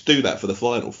 just do that for the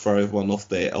final, throw everyone off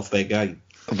their game.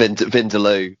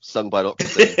 Vindaloo, sung by an opera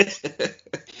singer.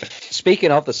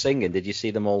 Speaking of the singing, did you see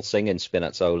them all singing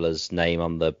Spinazzola's name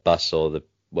on the bus or the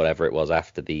whatever it was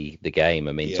after the game?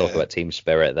 I mean, talk about team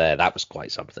spirit there. That was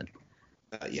quite something.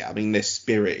 Yeah, I mean, their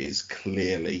spirit is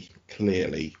clearly,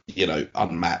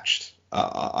 unmatched.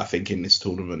 I think in this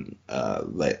tournament,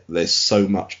 there's so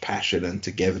much passion and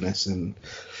togetherness, and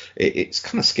it's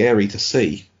kind of scary to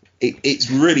see. It's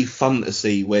really fun to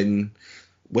see when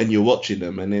you're watching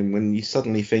them, and then when you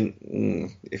suddenly think,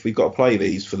 if we've got to play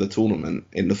these for the tournament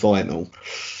in the final,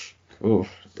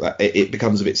 it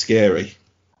becomes a bit scary.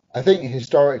 I think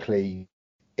historically,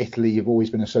 Italy have always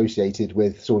been associated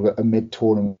with sort of a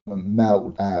mid-tournament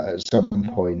melt at some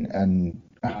point, and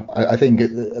I think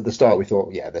at the start we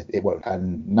thought, it won't.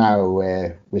 And now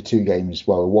we're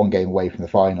one game away from the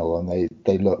final, and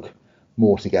they look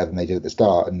more together than they did at the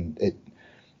start. And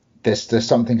there's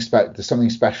something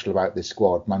special about this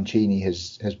squad. Mancini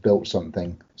has built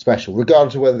something special,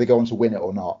 regardless of whether they go on to win it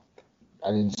or not.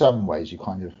 And in some ways, you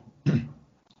kind of,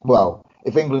 well,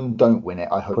 if England don't win it,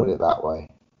 I hope it that way.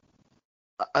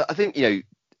 I think,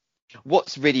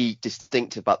 what's really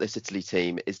distinctive about this Italy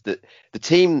team is that the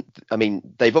team, I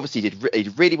mean, they've obviously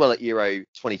did really well at Euro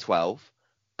 2012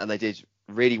 and they did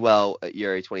really well at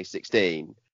Euro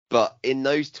 2016. But in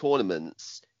those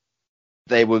tournaments,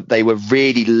 they were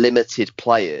really limited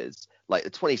players. Like the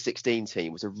 2016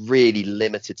 team was a really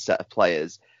limited set of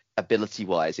players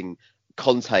ability-wise, and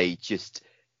Conte just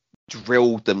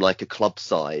drilled them like a club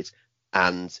side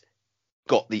and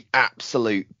got the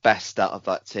absolute best out of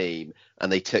that team,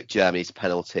 and they took Germany's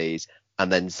penalties,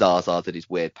 and then Zaza did his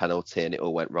weird penalty and it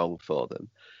all went wrong for them.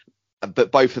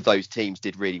 But both of those teams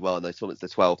did really well in those tournaments, the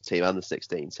 12 team and the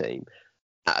 16 team.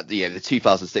 The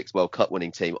 2006 World Cup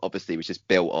winning team obviously was just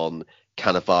built on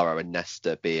Cannavaro and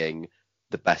Nesta being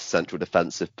the best central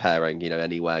defensive pairing,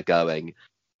 anywhere going,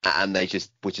 and they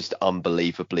just were just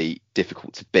unbelievably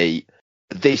difficult to beat.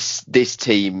 This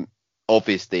team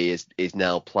obviously is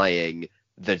now playing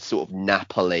the sort of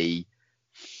Napoli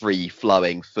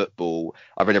free-flowing football.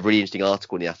 I read a really interesting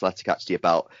article in The Athletic actually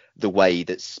about the way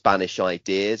that Spanish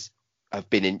ideas have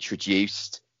been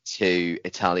introduced to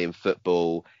Italian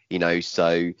football.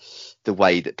 So the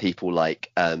way that people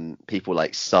like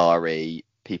Sarri,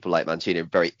 people like Mancini are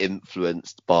very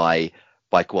influenced by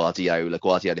Guardiola.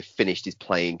 Guardiola finished his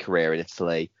playing career in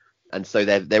Italy. And so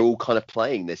they're all kind of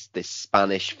playing this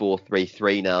Spanish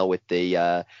 4-3-3 now with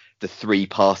the three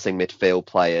passing midfield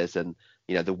players, and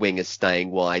the wingers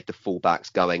staying wide, the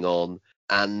fullbacks going on,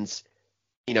 and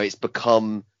it's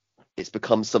become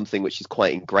something which is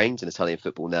quite ingrained in Italian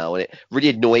football now. And it really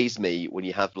annoys me when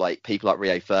you have like people like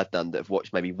Rio Ferdinand that have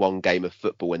watched maybe one game of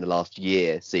football in the last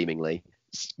year, seemingly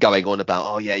going on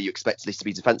about, you expect this to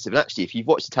be defensive, and actually if you've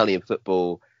watched Italian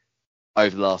football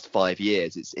over the last 5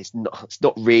 years, it's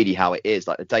not really how it is.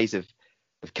 Like the days of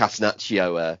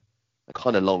Catenaccio are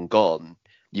kind of long gone.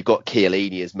 You've got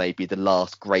Chiellini as maybe the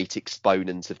last great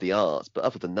exponent of the arts, but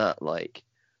other than that, like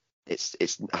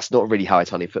that's not really how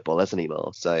Italian football is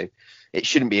anymore. So it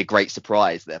shouldn't be a great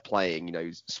surprise they're playing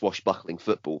swashbuckling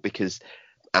football, because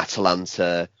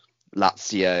Atalanta,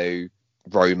 Lazio,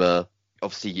 Roma,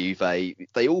 obviously Juve,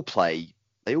 they all play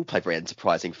very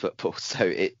enterprising football, so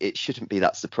it shouldn't be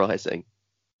that surprising.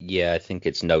 Yeah, I think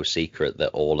it's no secret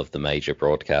that all of the major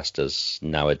broadcasters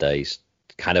nowadays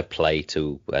kind of play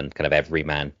to and kind of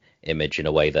everyman image in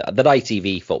a way that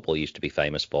ITV football used to be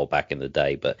famous for back in the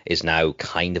day, but is now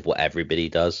kind of what everybody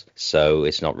does. So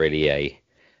it's not really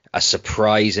a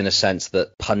surprise in a sense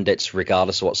that pundits,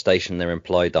 regardless of what station they're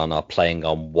employed on, are playing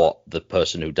on what the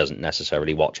person who doesn't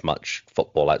necessarily watch much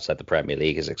football outside the Premier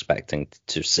League is expecting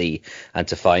to see and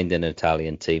to find in an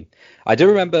Italian team. I do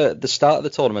remember at the start of the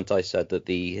tournament, I said that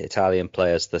the Italian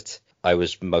players that I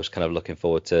was most kind of looking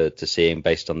forward to seeing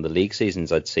based on the league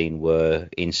seasons I'd seen were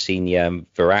Insigne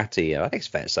and Verratti. And I think it's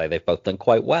fair to say they've both done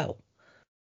quite well.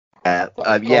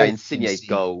 Insigne's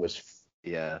goal was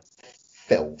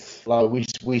filth. Like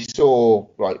we saw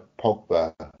like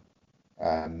Pogba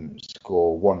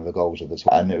score one of the goals of the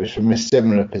time, and it was from a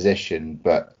similar position,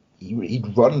 but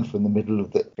he'd run from the middle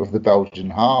of the Belgian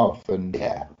half, and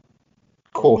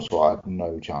Courtois had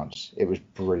no chance. It was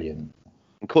brilliant.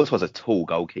 And Courtois was a tall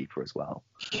goalkeeper as well.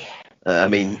 I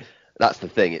mean, that's the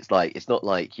thing. It's not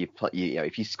like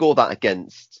if you score that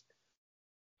against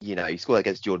you score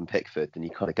against Jordan Pickford, and you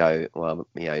kind of go, well,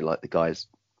 like the guy's,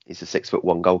 he's a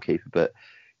 6'1" goalkeeper, but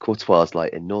Courtois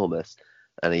like enormous,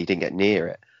 and he didn't get near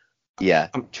it. Yeah,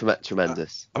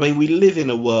 tremendous. I mean, we live in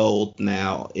a world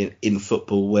now in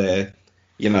football where,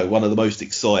 one of the most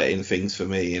exciting things for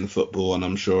me in football, and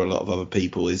I'm sure a lot of other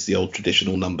people, is the old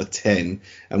traditional number 10.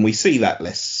 And we see that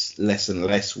less and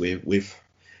less with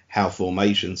how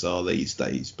formations are these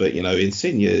days. But,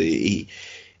 Insigne,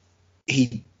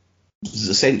 he's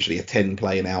essentially a 10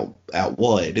 playing out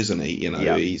wide, isn't he?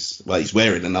 Yeah. He's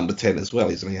wearing the number 10 as well,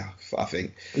 isn't he? I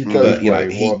think. He goes where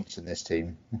he wants in this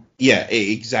team. Yeah,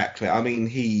 exactly. I mean,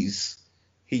 he's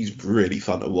really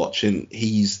fun to watch, and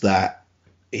he's that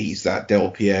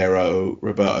Del Piero,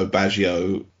 Roberto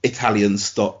Baggio, Italian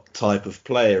stock type of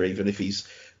player, even if he's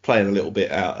playing a little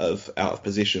bit out of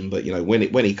position. But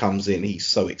when he comes in, he's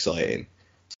so exciting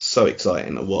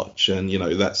to watch, and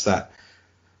that's that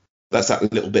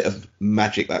little bit of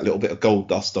magic, that little bit of gold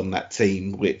dust on that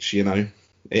team, which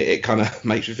it kind of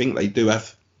makes you think they do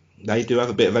have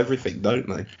a bit of everything, don't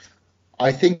they?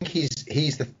 I think he's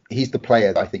the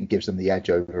player that I think gives them the edge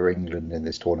over England in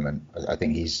this tournament. I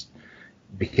think he's,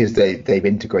 because they've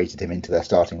integrated him into their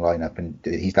starting lineup, and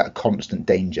he's that constant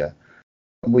danger.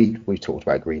 We've talked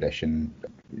about Grealish, and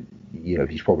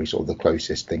he's probably sort of the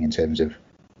closest thing in terms of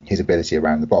his ability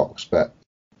around the box, but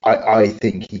I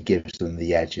think he gives them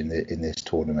the edge in this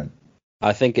tournament.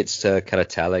 I think it's kind of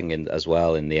telling as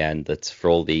well in the end that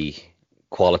for all the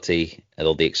quality and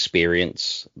all the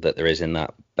experience that there is in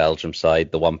that Belgium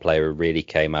side, the one player who really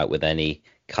came out with any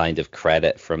kind of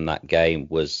credit from that game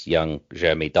was young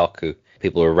Jeremy Doku.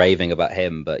 People were raving about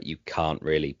him, but you can't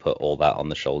really put all that on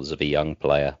the shoulders of a young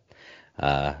player,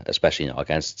 especially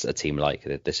against a team like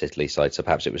this Italy side. So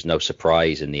perhaps it was no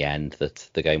surprise in the end that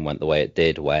the game went the way it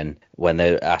did when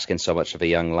they're asking so much of a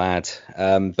young lad.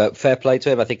 But fair play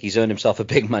to him. I think he's earned himself a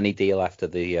big money deal after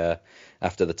the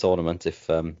tournament,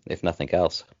 if nothing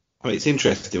else. I mean, it's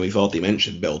interesting. We've hardly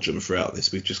mentioned Belgium throughout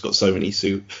this. We've just got so many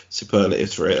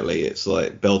superlatives for Italy. It's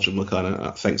like Belgium were kind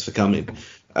of thanks for coming,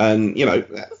 and they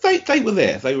were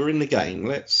there. They were in the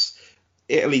game.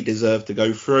 Italy deserved to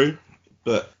go through,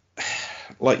 but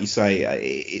like you say,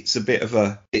 it's a bit of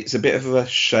a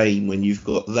shame when you've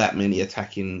got that many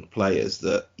attacking players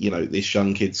that this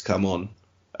young kid's come on,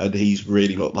 and he's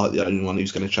really not like the only one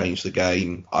who's going to change the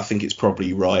game. I think it's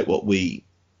probably right what we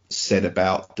said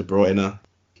about De Bruyne.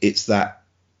 It's that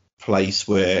place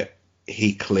where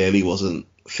he clearly wasn't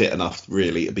fit enough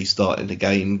really to be starting the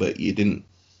game, but you didn't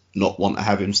not want to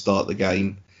have him start the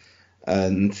game,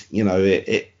 and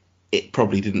it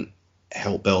probably didn't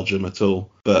help Belgium at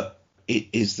all. But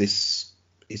is this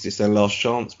their last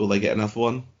chance? Will they get another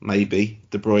one? Maybe.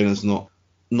 De Bruyne's not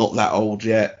that old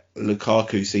yet.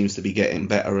 Lukaku seems to be getting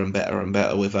better and better and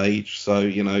better with age. So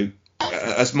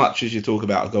as much as you talk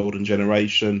about a golden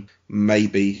generation,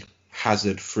 maybe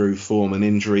Hazard through form and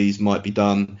injuries might be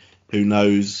done. Who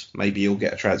knows? Maybe he'll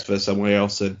get a transfer somewhere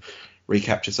else and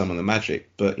recapture some of the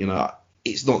magic. But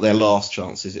it's not their last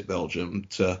chance, is it, Belgium,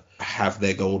 to have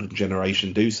their golden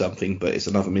generation do something? But it's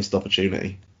another missed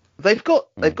opportunity. They've got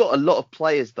a lot of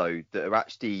players though that are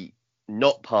actually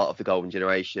not part of the golden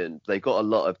generation. They've got a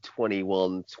lot of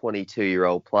 21,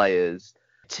 22-year-old players.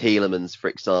 Tielemans, for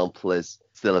example, is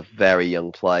still a very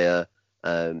young player.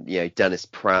 Dennis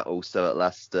Pratt also at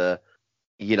Leicester.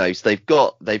 So they've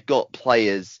got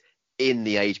players in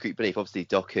the age group beneath. Obviously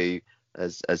Doku,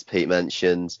 as Pete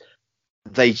mentioned.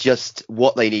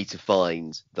 What they need to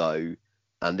find though,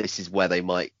 and this is where they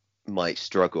might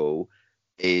struggle,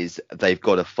 is they've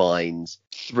got to find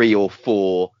 3 or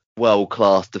 4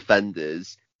 world-class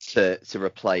defenders to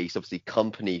replace obviously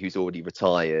Kompany, who's already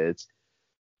retired,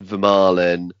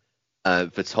 Vermaelen,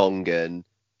 Vertonghen,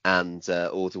 and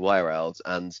Alderweireld,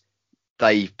 and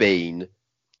they've been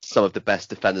some of the best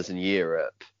defenders in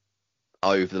Europe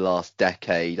over the last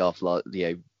decade, after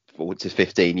 4 to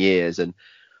 15 years, and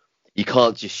you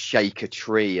can't just shake a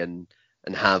tree and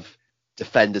have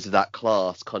defenders of that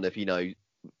class kind of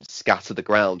scatter the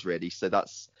ground really. So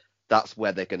that's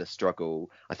where they're going to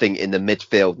struggle. I think in the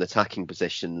midfield and attacking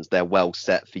positions they're well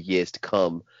set for years to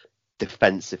come.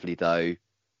 Defensively though,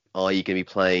 are you going to be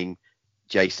playing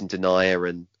Jason Denayer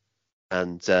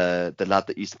and the lad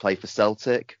that used to play for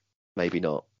Celtic? Maybe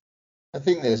not. I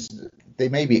think they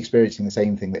may be experiencing the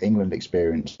same thing that England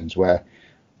experienced, where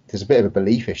there's a bit of a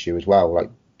belief issue as well.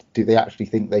 Like, do they actually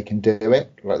think they can do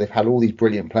it? Like, they've had all these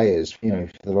brilliant players, for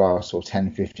the last sort of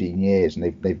 10, 15 years,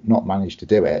 and they've not managed to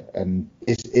do it. And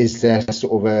is there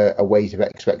sort of a weight of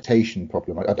expectation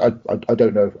problem? I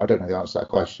don't know. I don't know the answer to that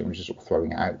question. I'm just sort of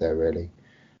throwing it out there, really.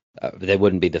 They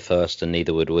wouldn't be the first, and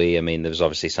neither would we. I mean, there was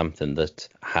obviously something that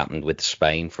happened with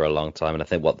Spain for a long time, and I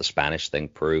think what the Spanish thing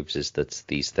proves is that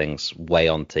these things weigh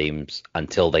on teams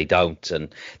until they don't,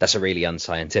 and that's a really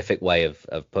unscientific way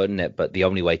of putting it, but the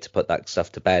only way to put that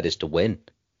stuff to bed is to win.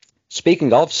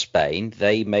 Speaking of Spain,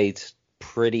 they made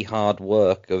pretty hard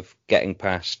work of getting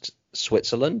past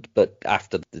Switzerland, but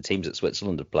after the teams that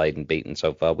Switzerland have played and beaten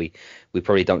so far, we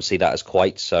probably don't see that as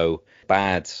quite so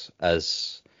bad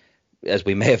as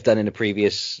we may have done in the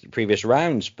previous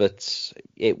rounds, but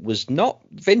it was not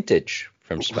vintage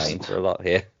from Spain for a lot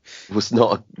here. It was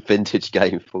not a vintage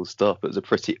game, full stop. It was a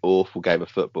pretty awful game of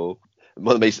football.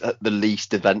 One of the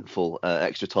least eventful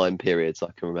extra time periods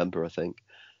I can remember, I think.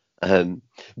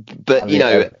 But, you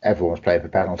know... Everyone was playing for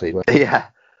penalty. Yeah,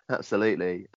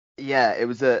 absolutely. Yeah, it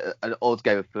was an odd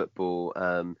game of football.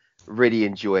 Really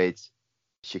enjoyed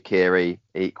Shaqiri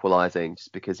equalising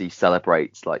just because he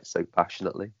celebrates like so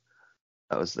passionately.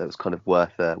 That was kind of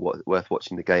worth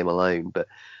watching the game alone. But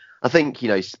I think, you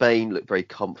know, Spain looked very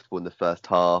comfortable in the first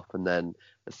half, and then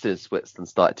as soon as Switzerland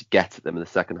started to get at them in the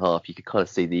second half, you could kind of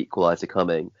see the equaliser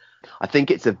coming. I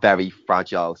think it's a very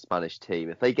fragile Spanish team.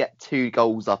 If they get 2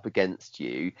 goals up against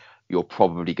you, you're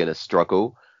probably going to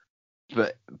struggle.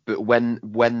 But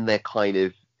when they're kind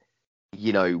of,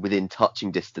 you know, within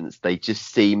touching distance, they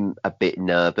just seem a bit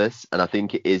nervous, and I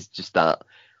think it is just that.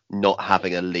 Not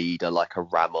having a leader like a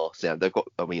Ramos. Yeah, they brought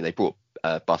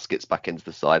Busquets back into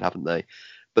the side, haven't they?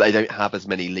 But they don't have as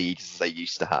many leaders as they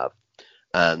used to have.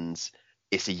 And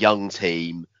it's a young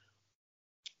team.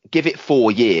 Give it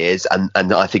 4 years, and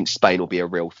I think Spain will be a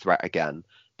real threat again,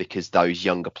 because those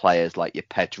younger players like your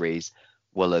Pedris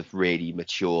will have really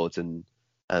matured and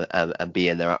be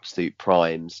in their absolute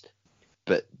primes.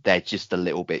 But they're just a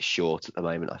little bit short at the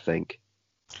moment, I think.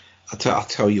 I'll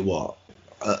tell you what.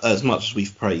 As much as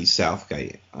we've praised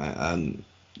Southgate, and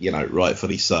you know,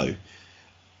 rightfully so,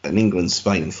 an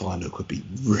England-Spain final could be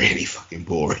really fucking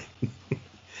boring.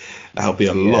 That'll be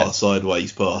a lot of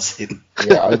sideways passing.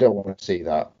 Yeah, I don't want to see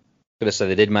that. I'm going to say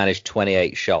they did manage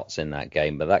 28 shots in that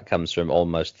game, but that comes from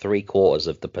almost 3/4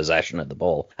 of the possession of the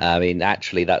ball. I mean,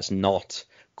 actually, that's not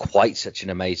quite such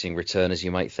an amazing return as you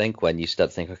might think when you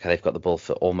start to think, okay, they've got the ball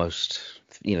for almost,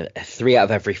 you know, 3 out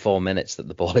of every 4 minutes that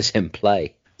the ball is in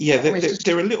play. Yeah,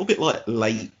 they're a little bit like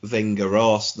late Wenger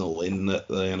Arsenal in that,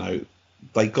 you know,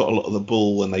 they got a lot of the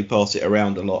ball and they pass it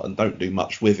around a lot and don't do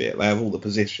much with it. They have all the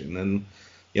position and,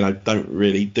 you know, don't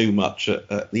really do much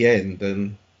at the end.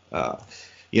 And,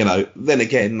 you know, then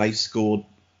again, they scored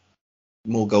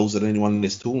more goals than anyone in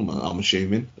this tournament, I'm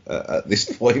assuming, at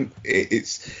this point.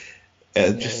 It's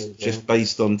just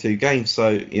based on 2 games. So,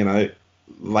 you know,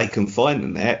 they can find the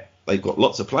net. They've got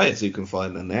lots of players who can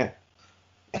find the net.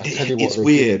 It's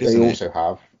weird, isn't it? They also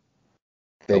have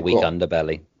a weak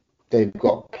underbelly. They've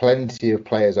got plenty of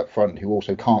players up front who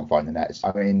also can't find the nets.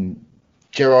 I mean,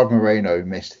 Gerard Moreno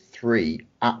missed 3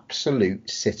 absolute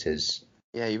sitters.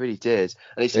 Yeah, he really did.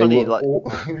 And it's funny, like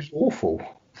it was awful.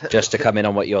 Just to come in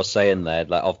on what you're saying there,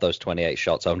 like of those 28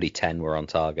 shots, only 10 were on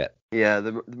target. Yeah,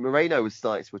 the Moreno was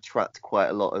starting to attract quite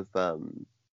a lot of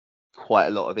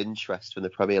interest from the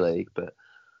Premier League, but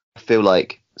I feel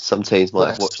like some teams might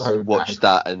have watched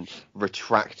that and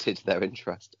retracted their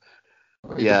interest.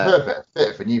 He's a perfect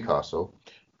fit for Newcastle.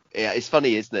 Yeah, it's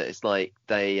funny, isn't it? It's like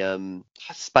they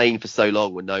Spain for so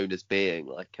long were known as being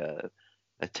like a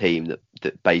team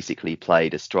that basically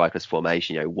played a strikerless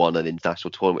formation. You know, won an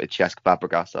international tournament with Cesc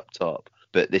Fabregas up top.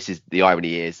 But this is the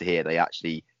irony is here they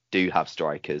actually do have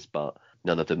strikers, but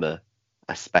none of them are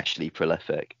especially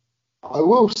prolific. I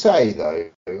will say, though,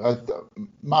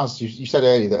 Maz, you said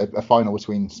earlier that a final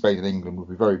between Spain and England would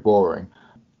be very boring.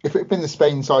 If it had been the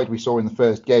Spain side we saw in the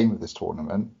first game of this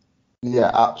tournament,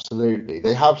 yeah, absolutely.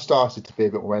 They have started to be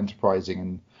a bit more enterprising,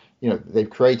 and you know they've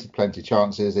created plenty of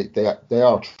chances. They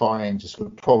are trying to. The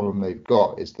problem they've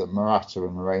got is that Morata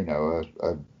and Moreno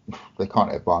they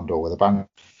can't hit barn door with a bang.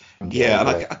 Yeah, and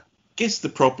I guess the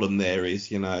problem there is,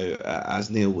 you know,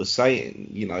 as Neil was saying,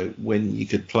 you know, when you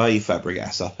could play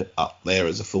Fabregas up there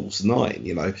as a false 9,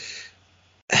 you know,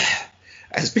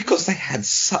 it's because they had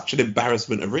such an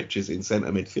embarrassment of riches in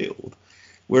centre midfield.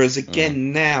 Whereas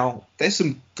again now there's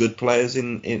some good players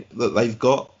in that they've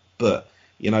got, but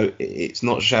you know it's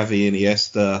not Xavi,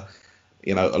 Iniesta,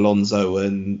 you know, Alonso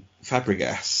and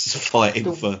Fabregas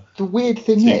fighting for the weird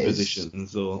thing 2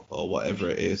 positions or whatever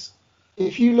it is.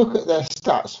 If you look at their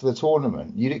stats for the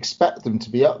tournament, you'd expect them to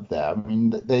be up there. I mean,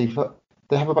 they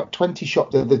have about 20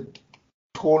 shots. They're the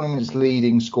tournament's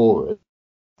leading scorers.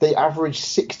 They average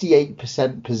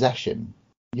 68% possession.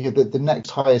 You know, the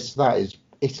next highest to that is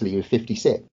Italy with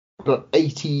 56. But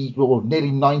 80 or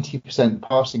nearly 90%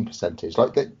 passing percentage.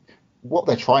 Like that, what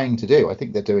they're trying to do. I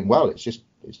think they're doing well.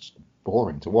 It's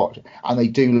boring to watch, and they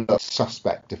do look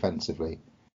suspect defensively.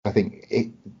 I think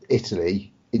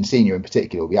Italy, Insigne in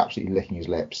particular, will be absolutely licking his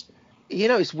lips.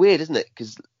 It's weird, isn't it?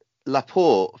 Because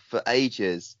Laporte for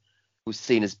ages was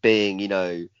seen as being,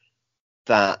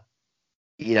 that,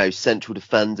 central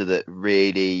defender that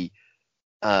really,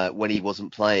 when he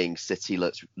wasn't playing, City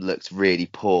looked really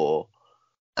poor.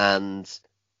 And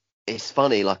it's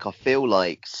funny, like, I feel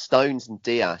like Stones and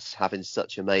Diaz having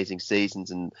such amazing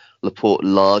seasons and Laporte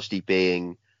largely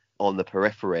being on the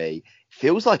periphery,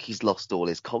 feels like he's lost all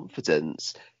his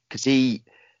confidence, because he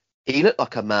looked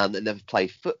like a man that never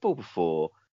played football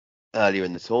before earlier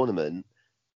in the tournament.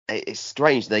 It's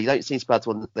strange. They don't seem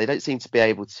to be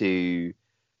able to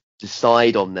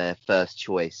decide on their first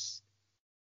choice,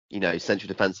 central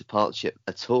defensive partnership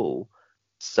at all.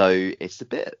 So it's a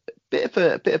bit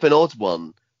of an odd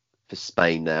one for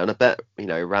Spain now. And I bet,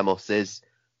 Ramos is.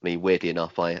 I mean, weirdly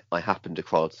enough, I happened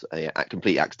across,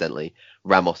 completely accidentally,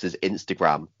 Ramos's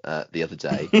Instagram the other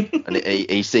day, and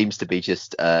he seems to be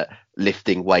just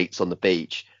lifting weights on the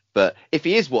beach. But if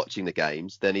he is watching the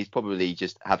games, then he's probably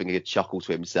just having a chuckle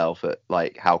to himself at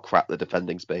like how crap the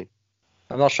defending's been.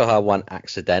 I'm not sure how one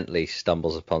accidentally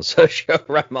stumbles upon Sergio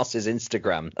Ramos's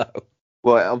Instagram, though.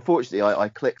 Well, unfortunately, I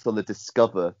clicked on the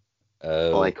Discover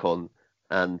icon,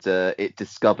 and it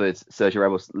discovered Sergio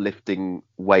Ramos lifting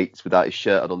weights without his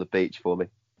shirt on the beach for me.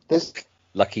 There's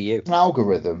Lucky you. an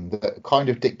algorithm that kind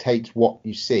of dictates what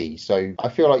you see. So I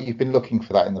feel like you've been looking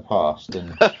for that in the past. And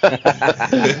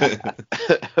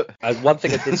One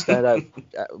thing that did stand out,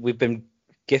 we've been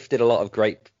gifted a lot of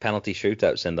great penalty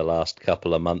shootouts in the last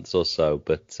couple of months or so,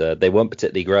 but they weren't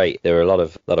particularly great. There were a lot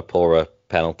of poorer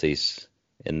penalties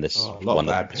in this a lot of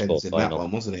bad pens in that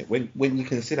one, wasn't it? When you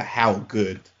consider how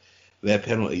good their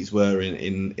penalties were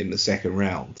in the second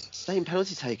round. Same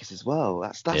penalty takers as well.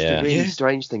 That's the Yeah. really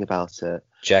strange thing about it.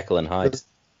 Jekyll and Hyde.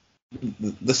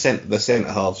 The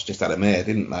centre halves just had a mare,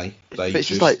 didn't they? But it's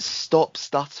just like, stop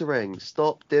stuttering,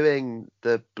 stop doing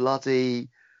the bloody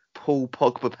Paul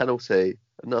Pogba penalty.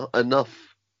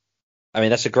 Enough. I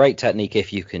mean, that's a great technique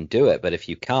if you can do it, but if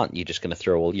you can't, you're just going to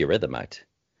throw all your rhythm out.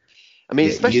 I mean,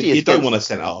 especially you don't want a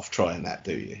centre half trying that,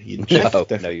 do you?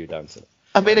 No, you don't.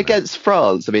 I mean, against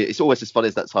France, I mean, it's almost as funny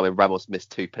as that time when Ramos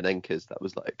missed 2 Panencas. That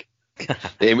was like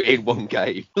in one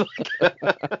game.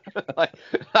 like,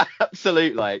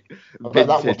 absolute like that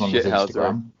wasn't vintage on his shithouser.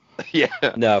 Instagram.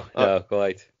 Yeah. No,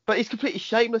 quite. But he's completely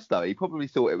shameless though. He probably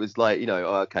thought it was like,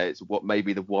 okay, it's what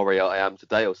maybe the warrior I am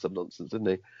today or some nonsense, didn't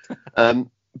he?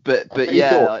 But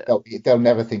yeah, they'll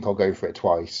never think I'll go for it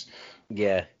twice.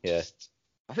 Yeah.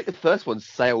 I think the first one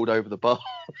sailed over the bar.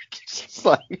 It's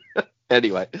like,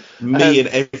 anyway, me and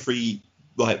every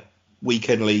like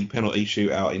weekend league penalty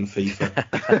shootout in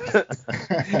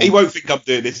FIFA. He won't think I'm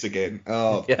doing this again.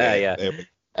 Oh yeah.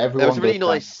 There was a really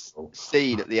nice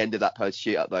scene at the end of that post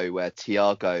shootout though, where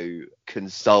Thiago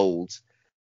consoled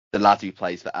the lad who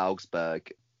plays for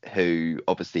Augsburg, who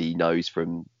obviously he knows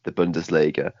from the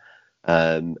Bundesliga,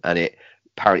 and it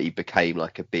apparently became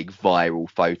like a big viral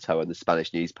photo in the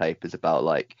Spanish newspapers about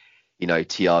like,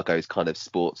 Thiago's kind of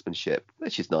sportsmanship,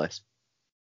 which is nice.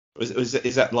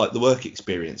 Is that like the work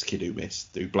experience kid who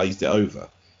blazed it over?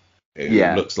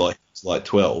 Yeah. Looks like it's like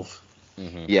 12.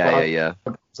 Mm-hmm. Yeah.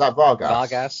 Is that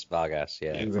Vargas? Vargas,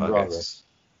 yeah. Vargas.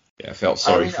 Yeah, I felt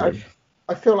sorry for him.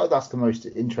 I feel like that's the most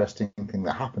interesting thing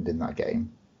that happened in that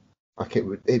game. Like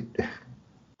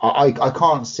I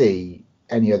can't see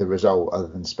any other result other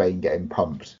than Spain getting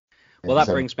pumped. Well, that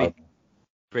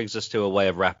brings us to a way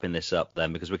of wrapping this up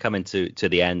then, because we're coming to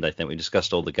the end. I think we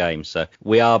discussed all the games, so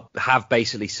we have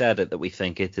basically said it that we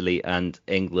think Italy and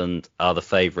England are the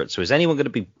favourites. So is anyone going to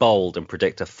be bold and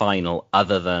predict a final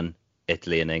other than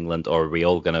Italy and England, or are we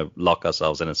all going to lock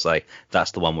ourselves in and say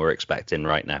that's the one we're expecting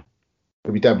right now?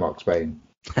 It'll be Denmark, Spain.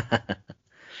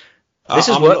 This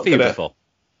has worked for you before.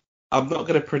 I'm not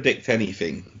going to predict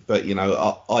anything, but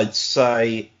I'd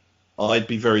say I'd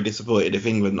be very disappointed if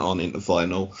England aren't in the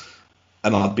final,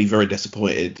 and I'd be very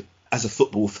disappointed as a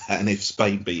football fan if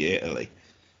Spain beat Italy.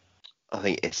 I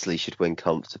think Italy should win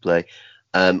comfortably.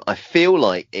 I feel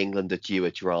like England are due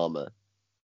a drama.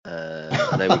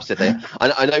 I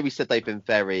know we said they've been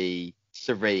very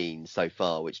serene so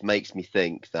far, which makes me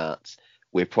think that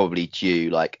we're probably due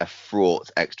like a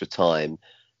fraught extra time.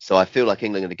 So I feel like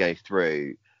England are going to go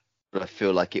through, but I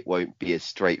feel like it won't be as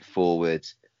straightforward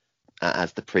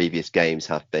as the previous games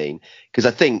have been. Because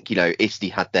I think, Italy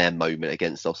had their moment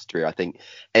against Austria. I think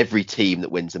every team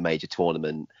that wins a major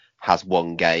tournament has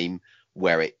one game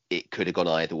where it could have gone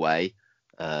either way.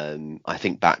 I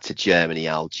think back to Germany,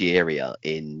 Algeria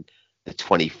in the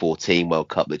 2014 World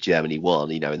Cup that Germany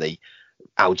won, and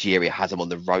Algeria has them on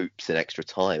the ropes in extra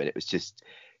time, and it was just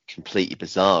completely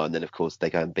bizarre. And then of course they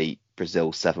go and beat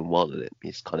Brazil 7-1, and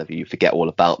it's kind of, you forget all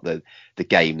about the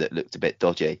game that looked a bit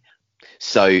dodgy.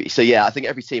 So yeah, I think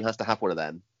every team has to have one of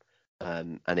them,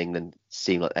 and England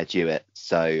seem like they're due it.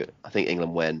 So I think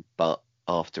England win, but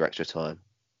after extra time.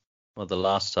 Well, the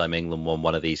last time England won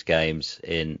one of these games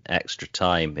in extra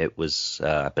time, it was,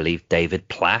 I believe, David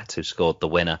Platt who scored the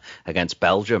winner against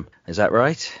Belgium. Is that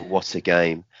right? What a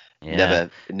game. Yeah.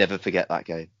 Never forget that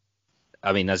game.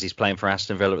 I mean, as he's playing for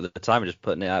Aston Villa at the time, just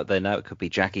putting it out there now, it could be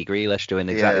Jackie Grealish doing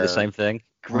exactly the same thing.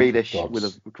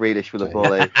 Grealish with a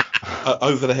volley.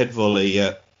 Over the head volley,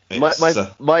 yeah. My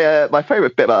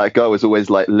favourite bit about that goal was always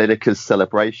like Lineker's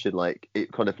celebration. Like,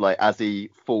 it kind of like, as he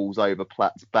falls over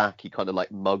Platt's back, he kind of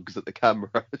like mugs at the camera.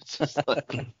 It's just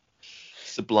like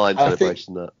sublime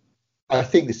celebration. I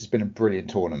think this has been a brilliant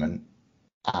tournament,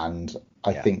 and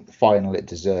I think the final it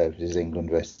deserves is England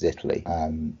versus Italy.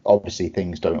 Obviously,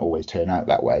 things don't always turn out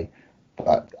that way,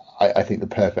 but I think the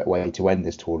perfect way to end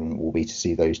this tournament will be to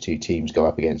see those two teams go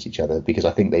up against each other, because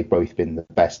I think they've both been the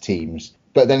best teams.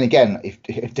 But then again,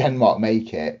 if Denmark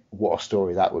make it, what a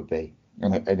story that would be.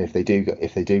 And if they do get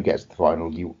to the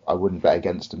final, I wouldn't bet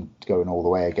against them going all the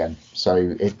way again.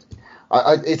 So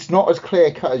it's not as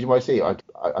clear cut as you might see. I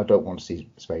don't want to see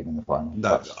Spain in the final.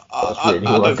 No, I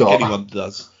don't think anyone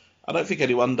does. I don't think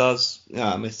anyone does,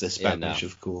 unless they're Spanish,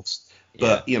 of course.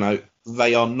 But,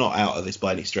 they are not out of this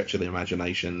by any stretch of the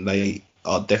imagination. They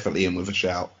are definitely in with a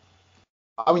shout.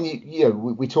 I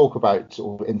mean, we talk about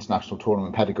sort of international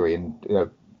tournament pedigree, and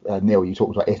Neil, you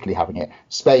talked about Italy having it.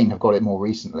 Spain have got it more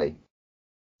recently.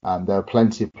 There are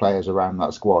plenty of players around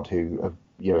that squad who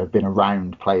have been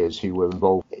around players who were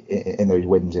involved in those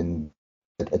wins in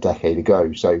a decade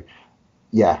ago. So,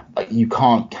 yeah, you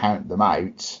can't count them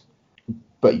out,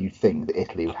 but you think that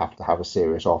Italy would have to have a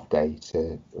serious off day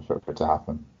for it to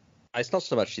happen. It's not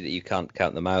so much that you can't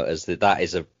count them out as that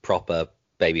is a proper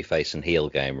babyface and heel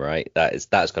game, right?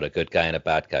 That's got a good guy and a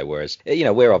bad guy. Whereas,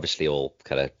 we're obviously all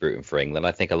kind of rooting for England.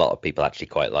 I think a lot of people actually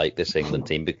quite like this England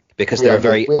team because we are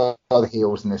the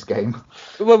heels in this game.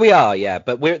 Well, we are, yeah,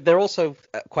 but they're also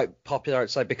quite popular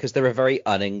outside because they're a very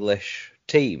un-English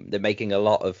team. They're making a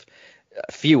lot of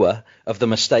fewer of the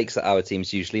mistakes that our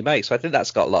teams usually make. So I think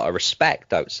that's got a lot of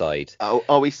respect outside.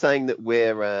 Are we saying that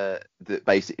we're that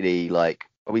basically like?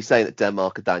 Are we saying that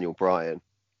Denmark are Daniel Bryan?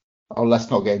 Oh, let's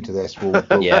not get into this. We'll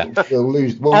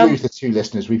lose the two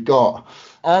listeners we've got.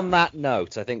 On that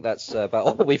note, I think that's about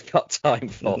all we've got time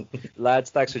for. Lads,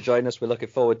 thanks for joining us. We're looking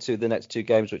forward to the next two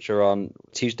games, which are on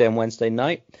Tuesday and Wednesday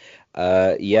night.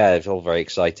 It's all very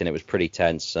exciting. It was pretty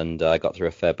tense, and I got through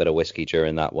a fair bit of whiskey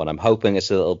during that one. I'm hoping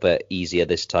it's a little bit easier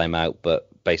this time out, but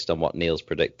based on what Neil's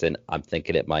predicting, I'm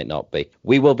thinking it might not be.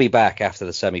 We will be back after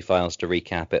the semi-finals to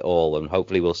recap it all, and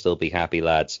hopefully we'll still be happy,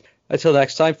 lads. Until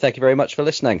next time, thank you very much for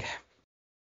listening.